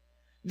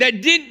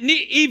 that didn't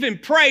even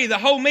pray the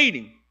whole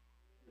meeting.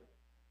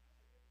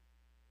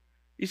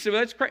 You say,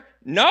 well, that's crazy.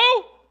 No,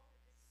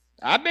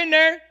 I've been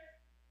there.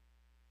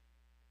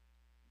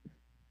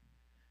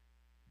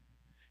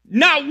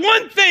 Not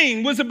one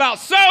thing was about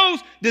souls,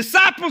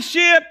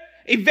 discipleship,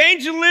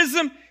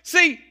 evangelism.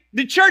 See,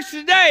 the church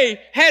today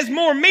has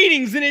more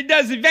meetings than it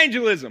does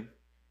evangelism.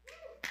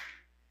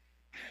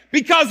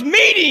 Because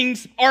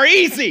meetings are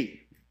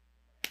easy.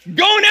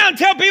 Going out and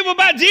tell people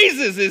about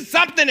Jesus is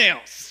something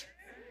else.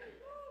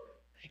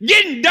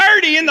 Getting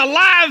dirty in the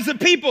lives of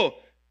people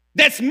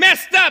that's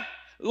messed up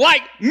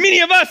like many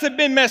of us have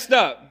been messed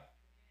up.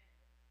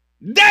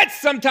 That's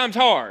sometimes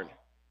hard.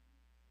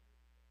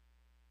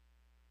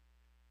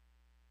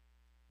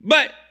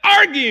 But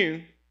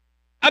arguing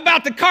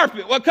about the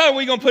carpet, what color are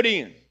we going to put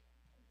in?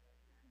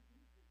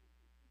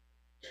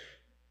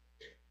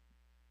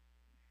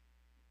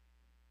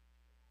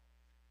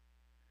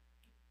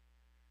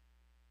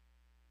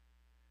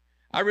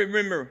 I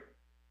remember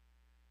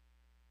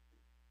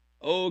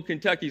old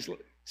Kentucky's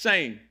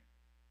saying,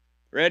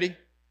 ready?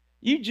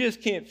 You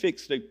just can't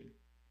fix stupid.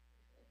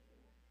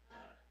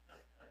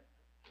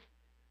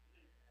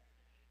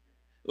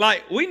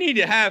 Like, we need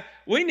to have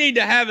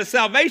a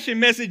salvation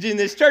message in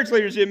this church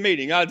leadership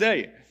meeting, I'll tell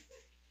you.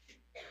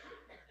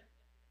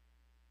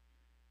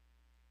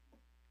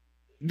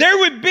 There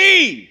would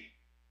be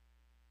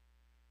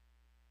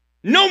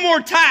no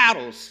more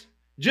titles,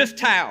 just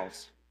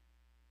towels.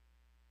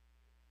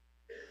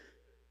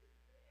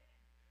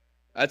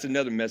 That's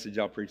another message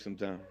I'll preach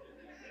sometime.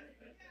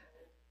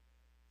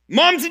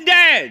 Moms and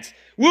dads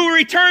will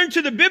return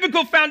to the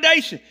biblical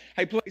foundation.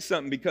 Hey, play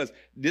something because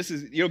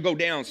you'll go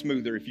down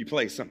smoother if you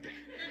play something.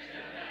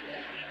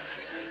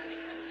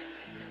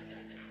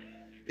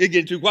 It's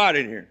getting too quiet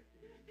in here.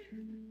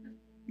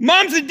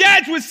 Moms and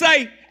dads would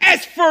say,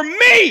 as for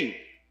me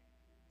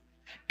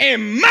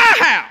and my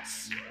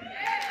house,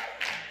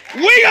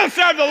 we gonna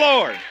serve the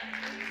Lord.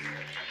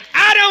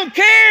 I don't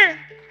care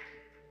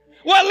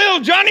what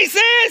little Johnny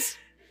says.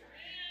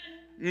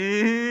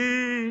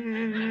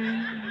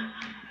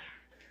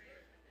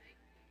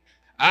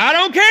 I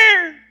don't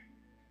care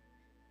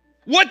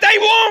what they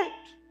want.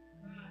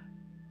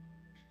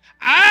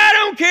 I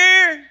don't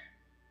care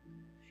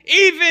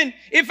even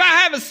if I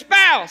have a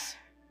spouse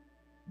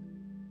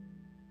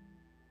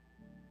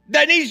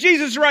that needs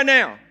Jesus right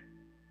now.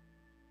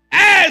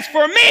 As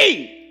for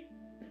me,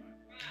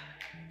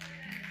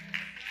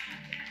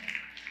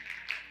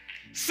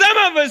 some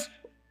of us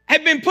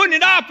have been putting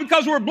it off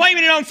because we're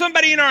blaming it on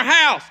somebody in our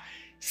house.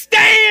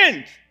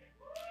 Stand!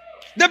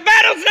 The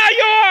battle's not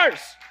yours.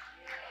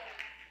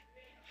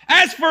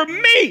 As for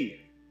me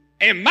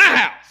and my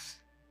house,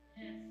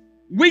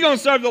 we're going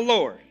to serve the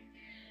Lord.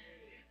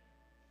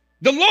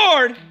 The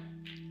Lord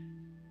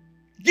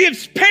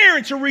gives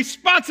parents a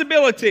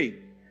responsibility.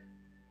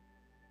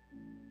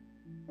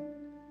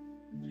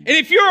 And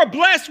if you're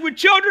blessed with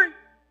children,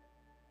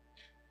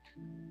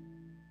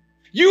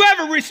 you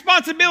have a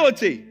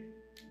responsibility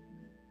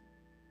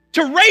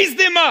to raise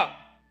them up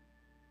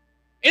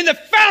in the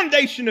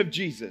foundation of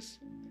Jesus.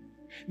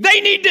 They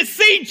need to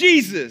see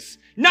Jesus,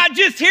 not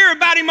just hear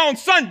about him on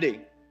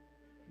Sunday.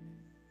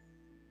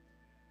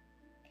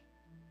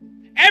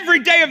 Every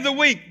day of the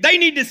week, they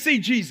need to see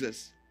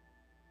Jesus.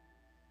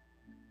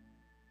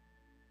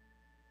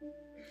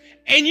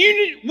 And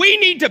we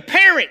need to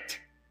parent,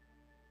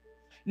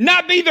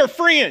 not be their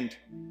friend.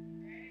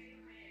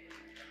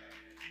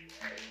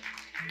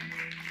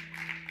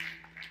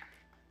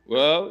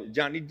 Well,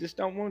 Johnny just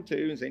don't want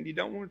to, and Sandy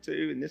don't want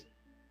to, and this.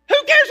 Who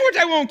cares what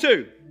they want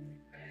to?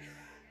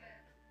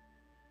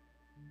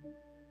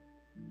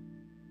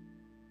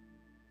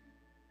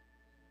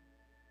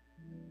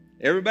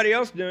 Everybody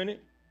else doing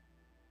it.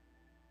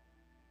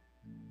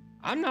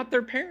 I'm not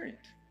their parent.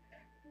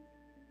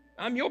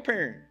 I'm your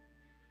parent.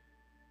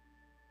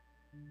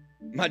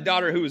 My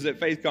daughter, who was at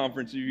Faith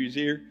Conference, who was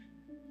here,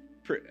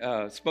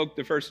 spoke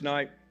the first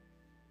night.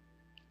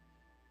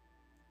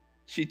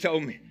 She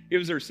told me, it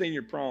was her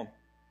senior prom.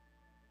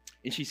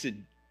 And she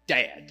said,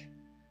 Dad.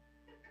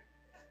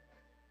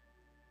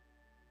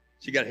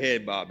 She got a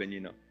head bobbing,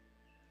 you know.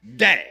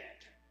 Dad,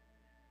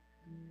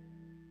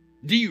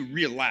 do you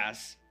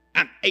realize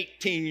I'm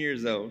 18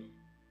 years old?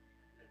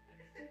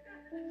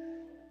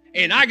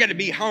 And I got to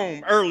be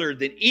home earlier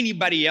than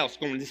anybody else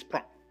going to this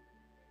prom.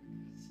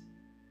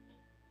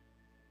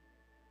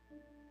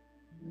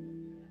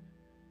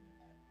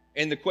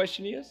 And the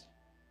question is?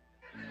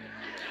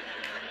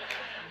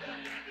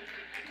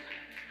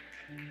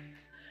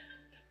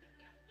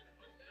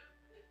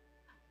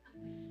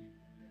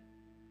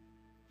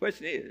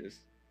 Question is,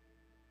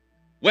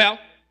 well,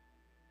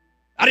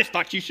 I just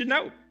thought you should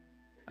know.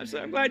 I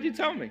said, I'm glad you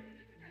told me.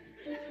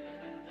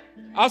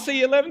 I'll see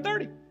you at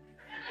 11:30.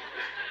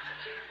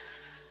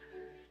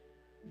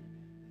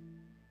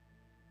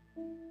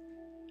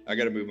 I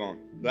got to move on.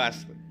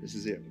 Lastly, this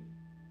is it.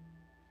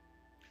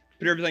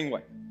 Put everything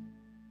away.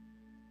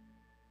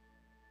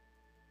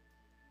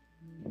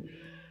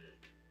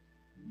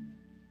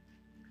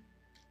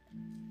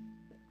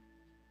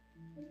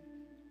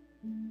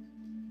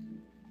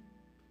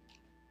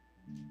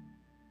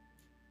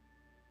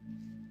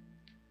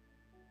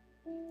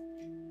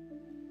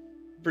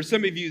 For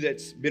some of you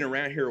that's been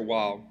around here a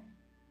while,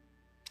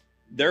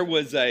 there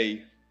was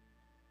a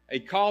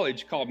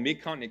college called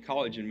Mid-Continent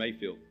College in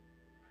Mayfield.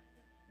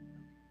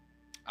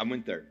 I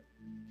went there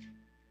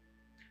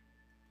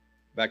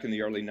back in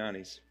the early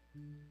 90s.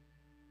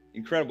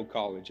 Incredible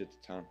college at the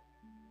time.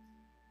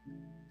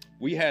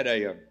 We had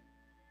a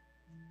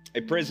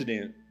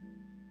president.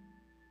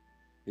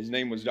 His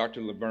name was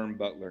Dr. Laverne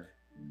Butler.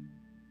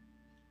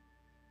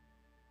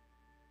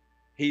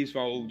 He's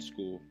from old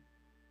school.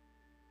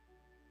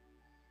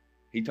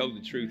 He told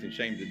the truth and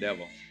shamed the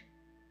devil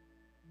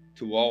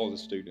to all the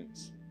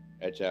students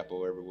at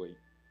chapel every week.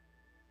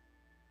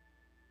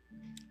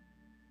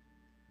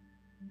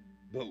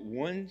 But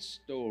one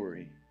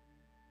story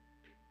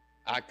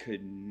I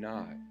could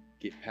not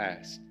get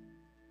past,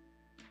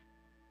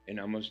 and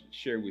I must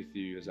share with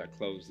you as I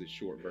close this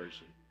short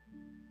version.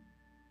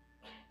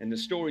 And the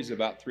story's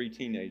about 3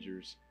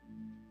 teenagers.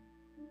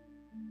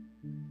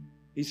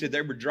 He said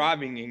they were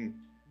driving and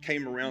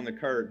came around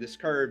this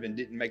curve, and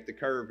didn't make the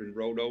curve and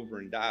rolled over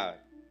and died.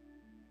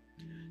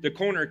 The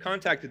coroner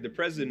contacted the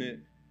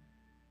president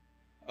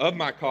of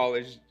my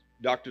college,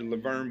 Dr.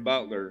 Laverne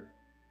Butler,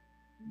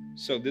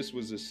 so this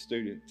was a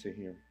student to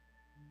him,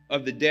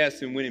 of the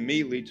deaths, and went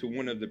immediately to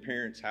one of the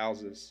parents'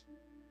 houses.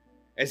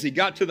 As he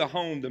got to the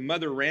home, the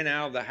mother ran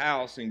out of the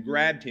house and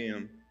grabbed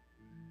him,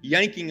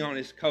 yanking on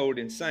his coat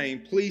and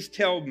saying, "Please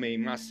tell me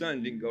my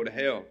son didn't go to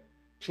hell.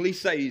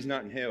 Please say he's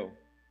not in hell."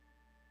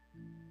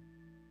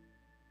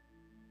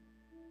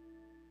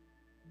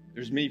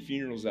 There's many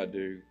funerals I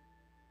do,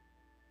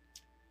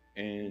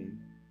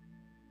 and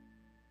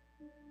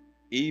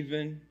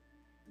even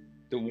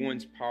the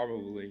ones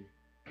probably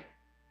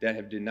that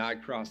have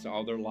denied Christ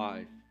all their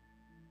life,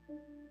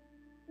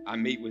 I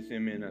meet with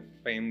them in a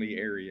family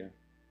area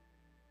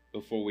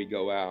before we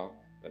go out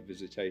of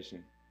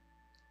visitation.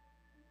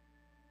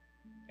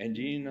 And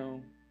do you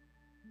know,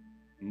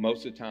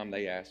 most of the time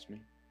they ask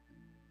me,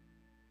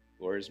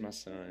 where's my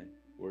son?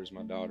 Where's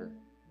my daughter?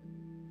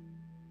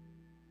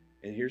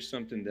 And here's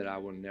something that I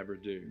will never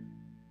do,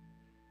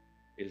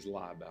 is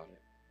lie about it.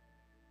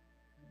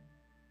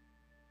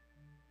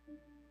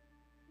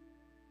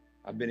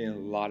 I've been in a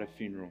lot of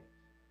funerals,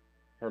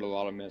 heard a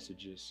lot of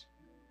messages,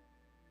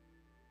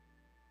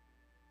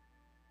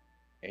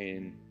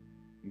 and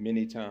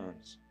many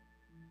times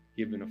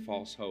given a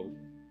false hope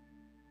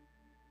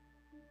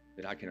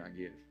that I cannot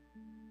give.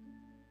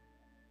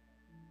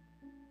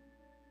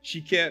 She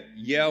kept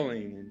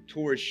yelling and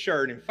tore his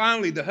shirt, and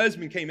finally the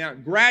husband came out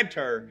and grabbed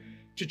her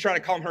to try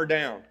to calm her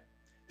down.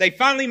 They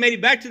finally made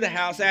it back to the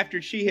house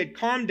after she had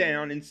calmed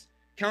down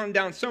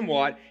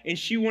somewhat, and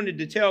she wanted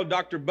to tell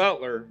Dr.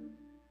 Butler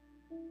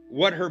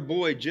what her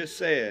boy just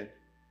said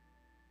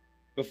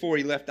before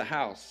he left the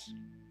house.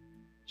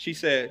 She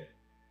said,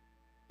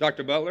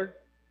 Dr. Butler?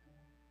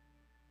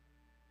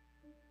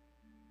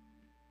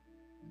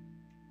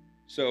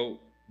 So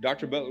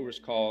Dr. Butler was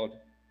called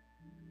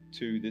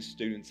to this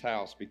student's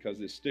house because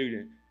this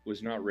student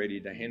was not ready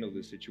to handle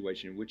the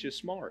situation, which is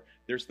smart.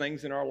 There's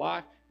things in our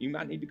life you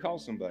might need to call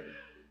somebody.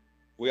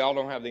 We all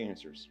don't have the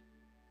answers.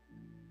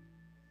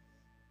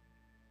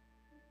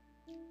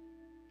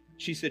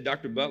 She said,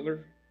 Dr.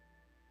 Butler,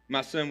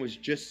 my son was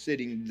just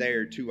sitting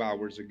there 2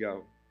 hours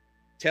ago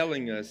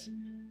telling us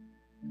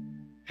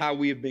how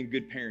we have been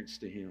good parents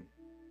to him.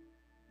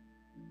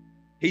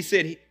 He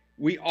said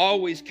we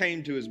always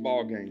came to his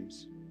ball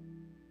games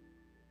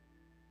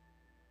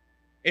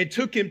and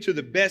took him to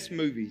the best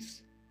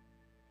movies,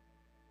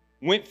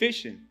 went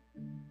fishing,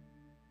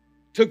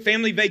 took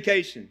family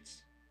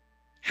vacations,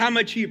 how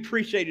much he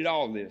appreciated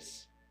all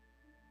this.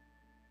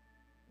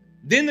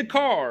 Then the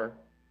car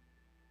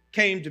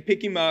came to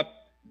pick him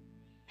up,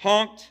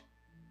 honked,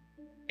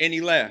 and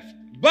he left.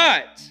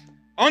 But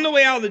on the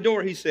way out of the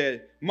door, he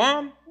said,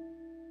 Mom,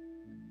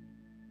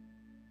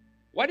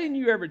 why didn't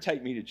you ever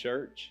take me to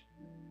church?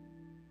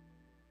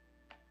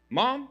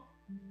 Mom,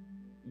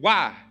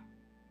 why?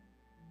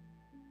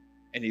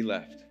 And he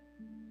left.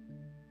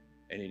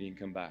 And he didn't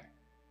come back.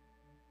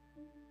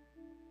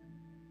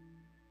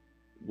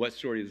 What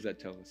story does that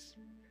tell us?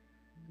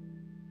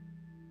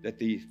 That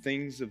the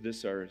things of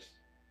this earth,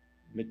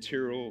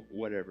 material,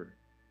 whatever,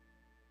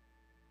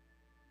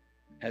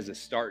 has a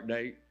start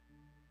date,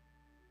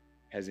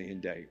 has an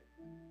end date.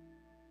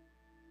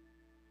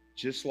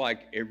 Just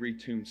like every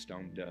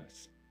tombstone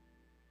does.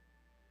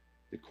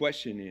 The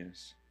question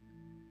is,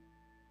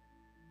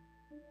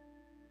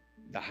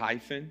 the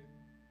hyphen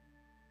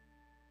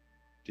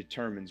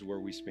determines where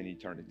we spend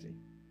eternity.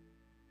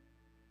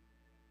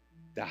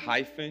 The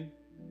hyphen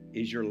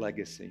is your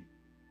legacy.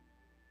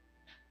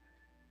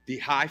 The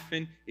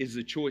hyphen is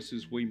the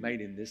choices we made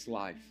in this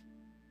life.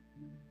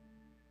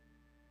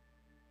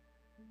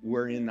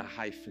 We're in the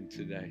hyphen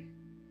today.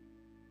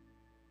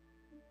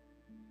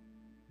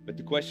 But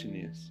the question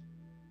is,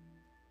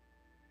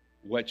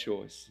 what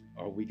choice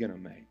are we going to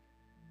make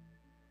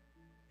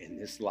in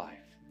this life?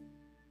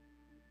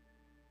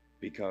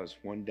 Because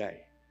one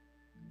day,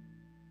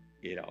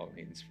 it all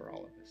ends for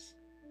all of us.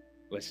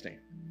 Let's stand.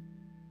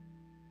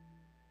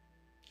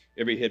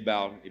 Every head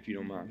bowed, if you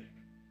don't mind.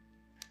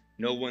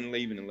 No one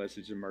leaving unless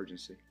it's an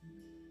emergency.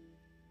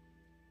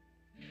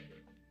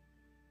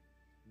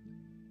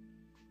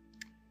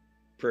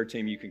 Prayer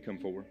team, you can come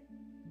forward.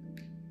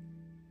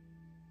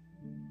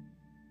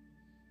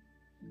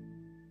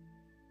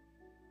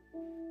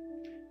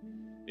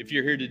 If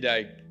you're here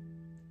today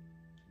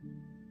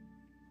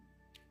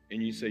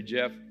and you say,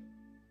 Jeff,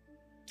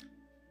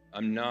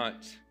 I'm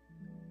not,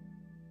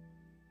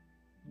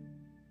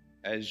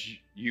 as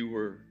you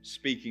were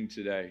speaking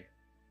today,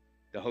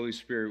 the Holy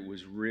Spirit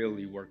was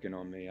really working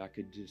on me. I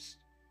could just,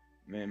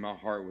 man, my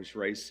heart was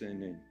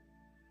racing and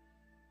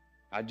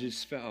I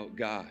just felt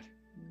God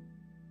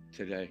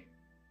today.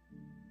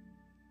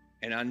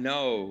 And I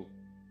know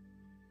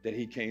that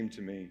He came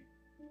to me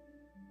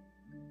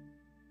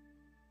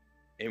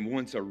and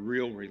wants a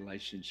real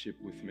relationship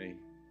with me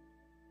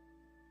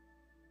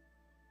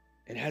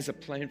and has a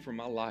plan for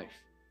my life.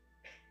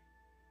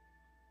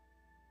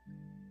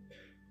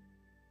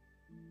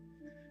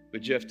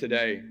 But Jeff,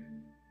 today,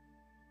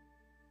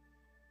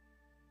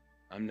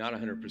 I'm not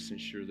 100%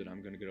 sure that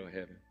I'm going to go to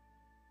heaven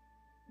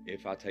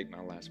if I take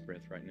my last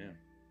breath right now.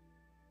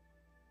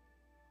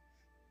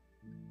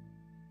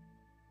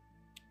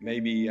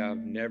 Maybe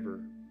I've never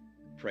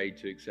prayed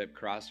to accept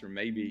Christ, or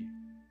maybe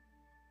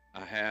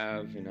I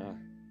have,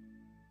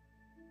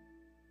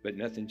 but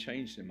nothing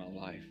changed in my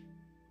life.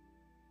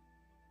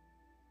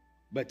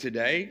 But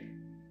today,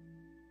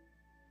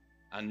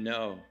 I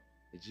know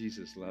that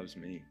Jesus loves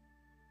me.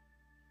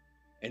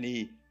 And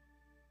He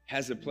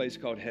has a place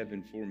called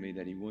heaven for me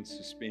that He wants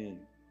to spend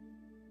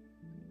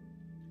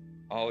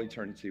all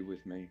eternity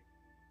with me.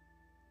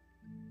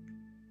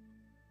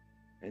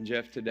 And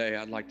Jeff, today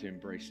I'd like to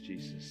embrace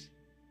Jesus.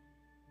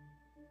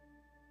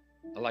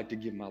 I'd like to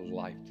give my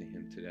life to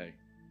him today.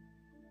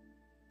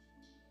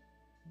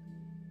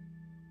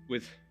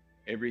 With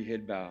every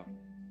head bowed.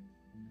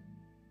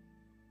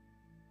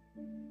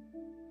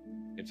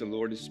 If the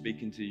Lord is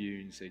speaking to you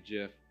and you say,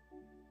 Jeff,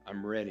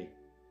 I'm ready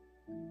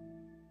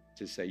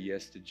to say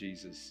yes to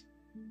Jesus,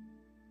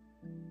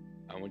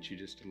 I want you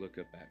just to look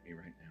up at me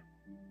right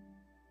now.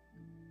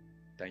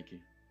 Thank you.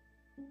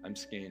 I'm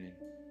scanning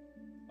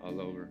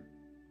all over.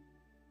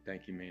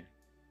 Thank you, man.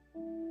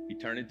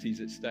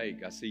 Eternity's at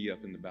stake. I see you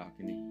up in the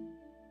balcony.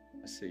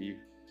 I see you.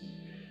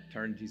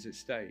 Eternity's at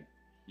stake.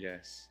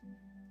 Yes.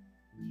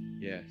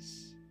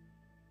 Yes.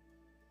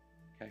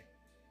 Okay.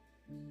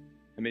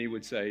 How many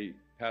would say,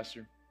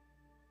 Pastor,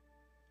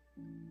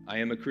 I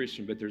am a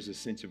Christian, but there's a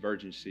sense of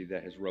urgency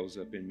that has rose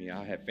up in me.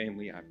 I have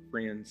family, I have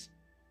friends,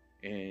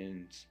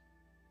 and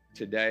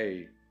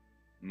today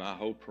my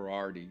whole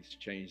priorities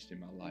changed in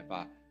my life.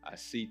 I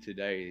see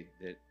today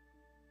that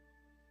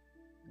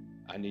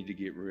I need to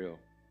get real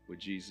with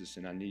Jesus,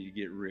 and I need to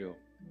get real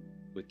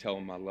with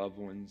telling my loved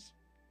ones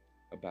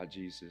about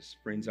Jesus,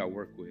 friends I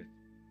work with.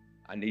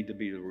 I need to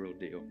be the real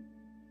deal.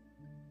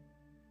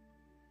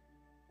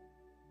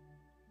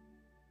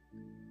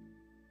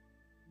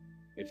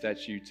 If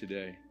that's you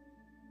today,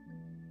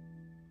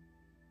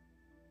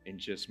 in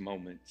just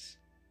moments,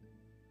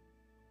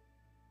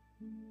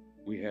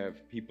 we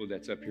have people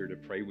that's up here to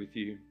pray with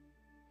you.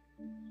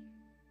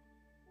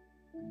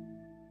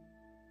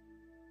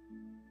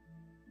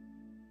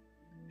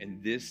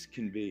 And this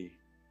can be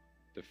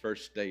the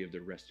first day of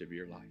the rest of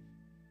your life.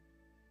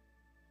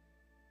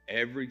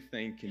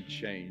 Everything can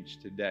change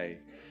today,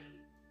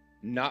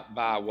 not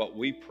by what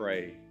we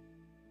pray,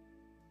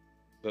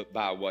 but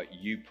by what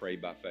you pray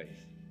by faith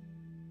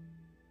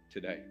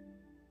today.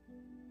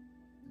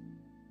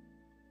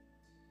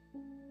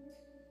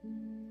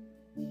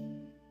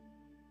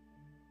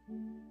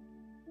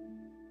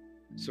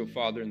 So,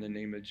 Father, in the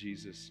name of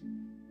Jesus,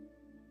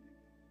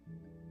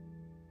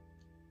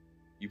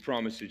 you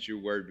promised that your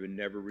word would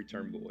never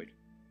return void.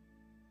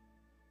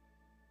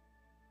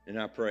 And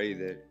I pray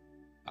that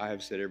I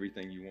have said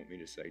everything you want me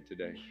to say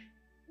today.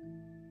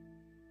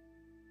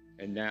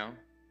 And now,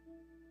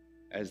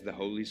 as the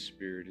Holy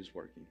Spirit is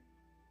working,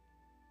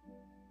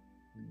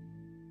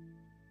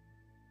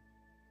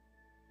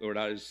 Lord,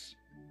 I just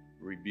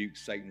rebuke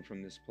Satan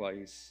from this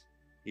place.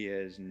 He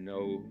has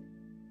no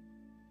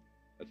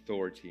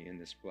authority in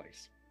this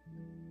place.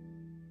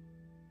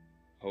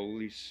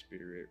 Holy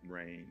Spirit,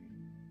 reign.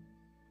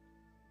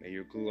 May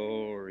your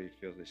glory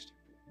fill this temple.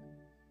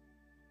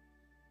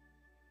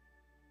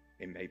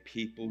 And may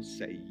people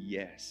say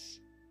yes.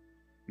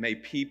 May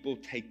people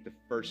take the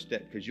first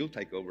step, because you'll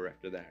take over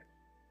after that.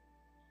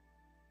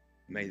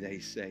 May they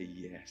say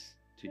yes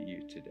to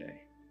you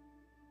today.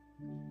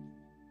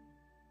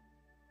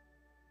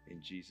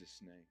 In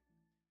Jesus' name.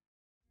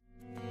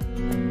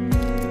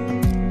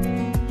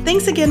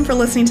 Thanks again for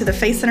listening to the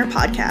Faith Center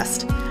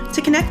podcast.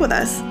 To connect with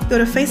us, go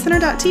to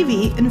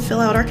faithcenter.tv and fill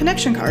out our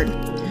connection card.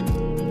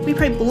 We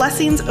pray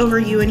blessings over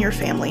you and your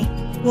family.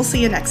 We'll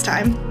see you next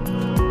time.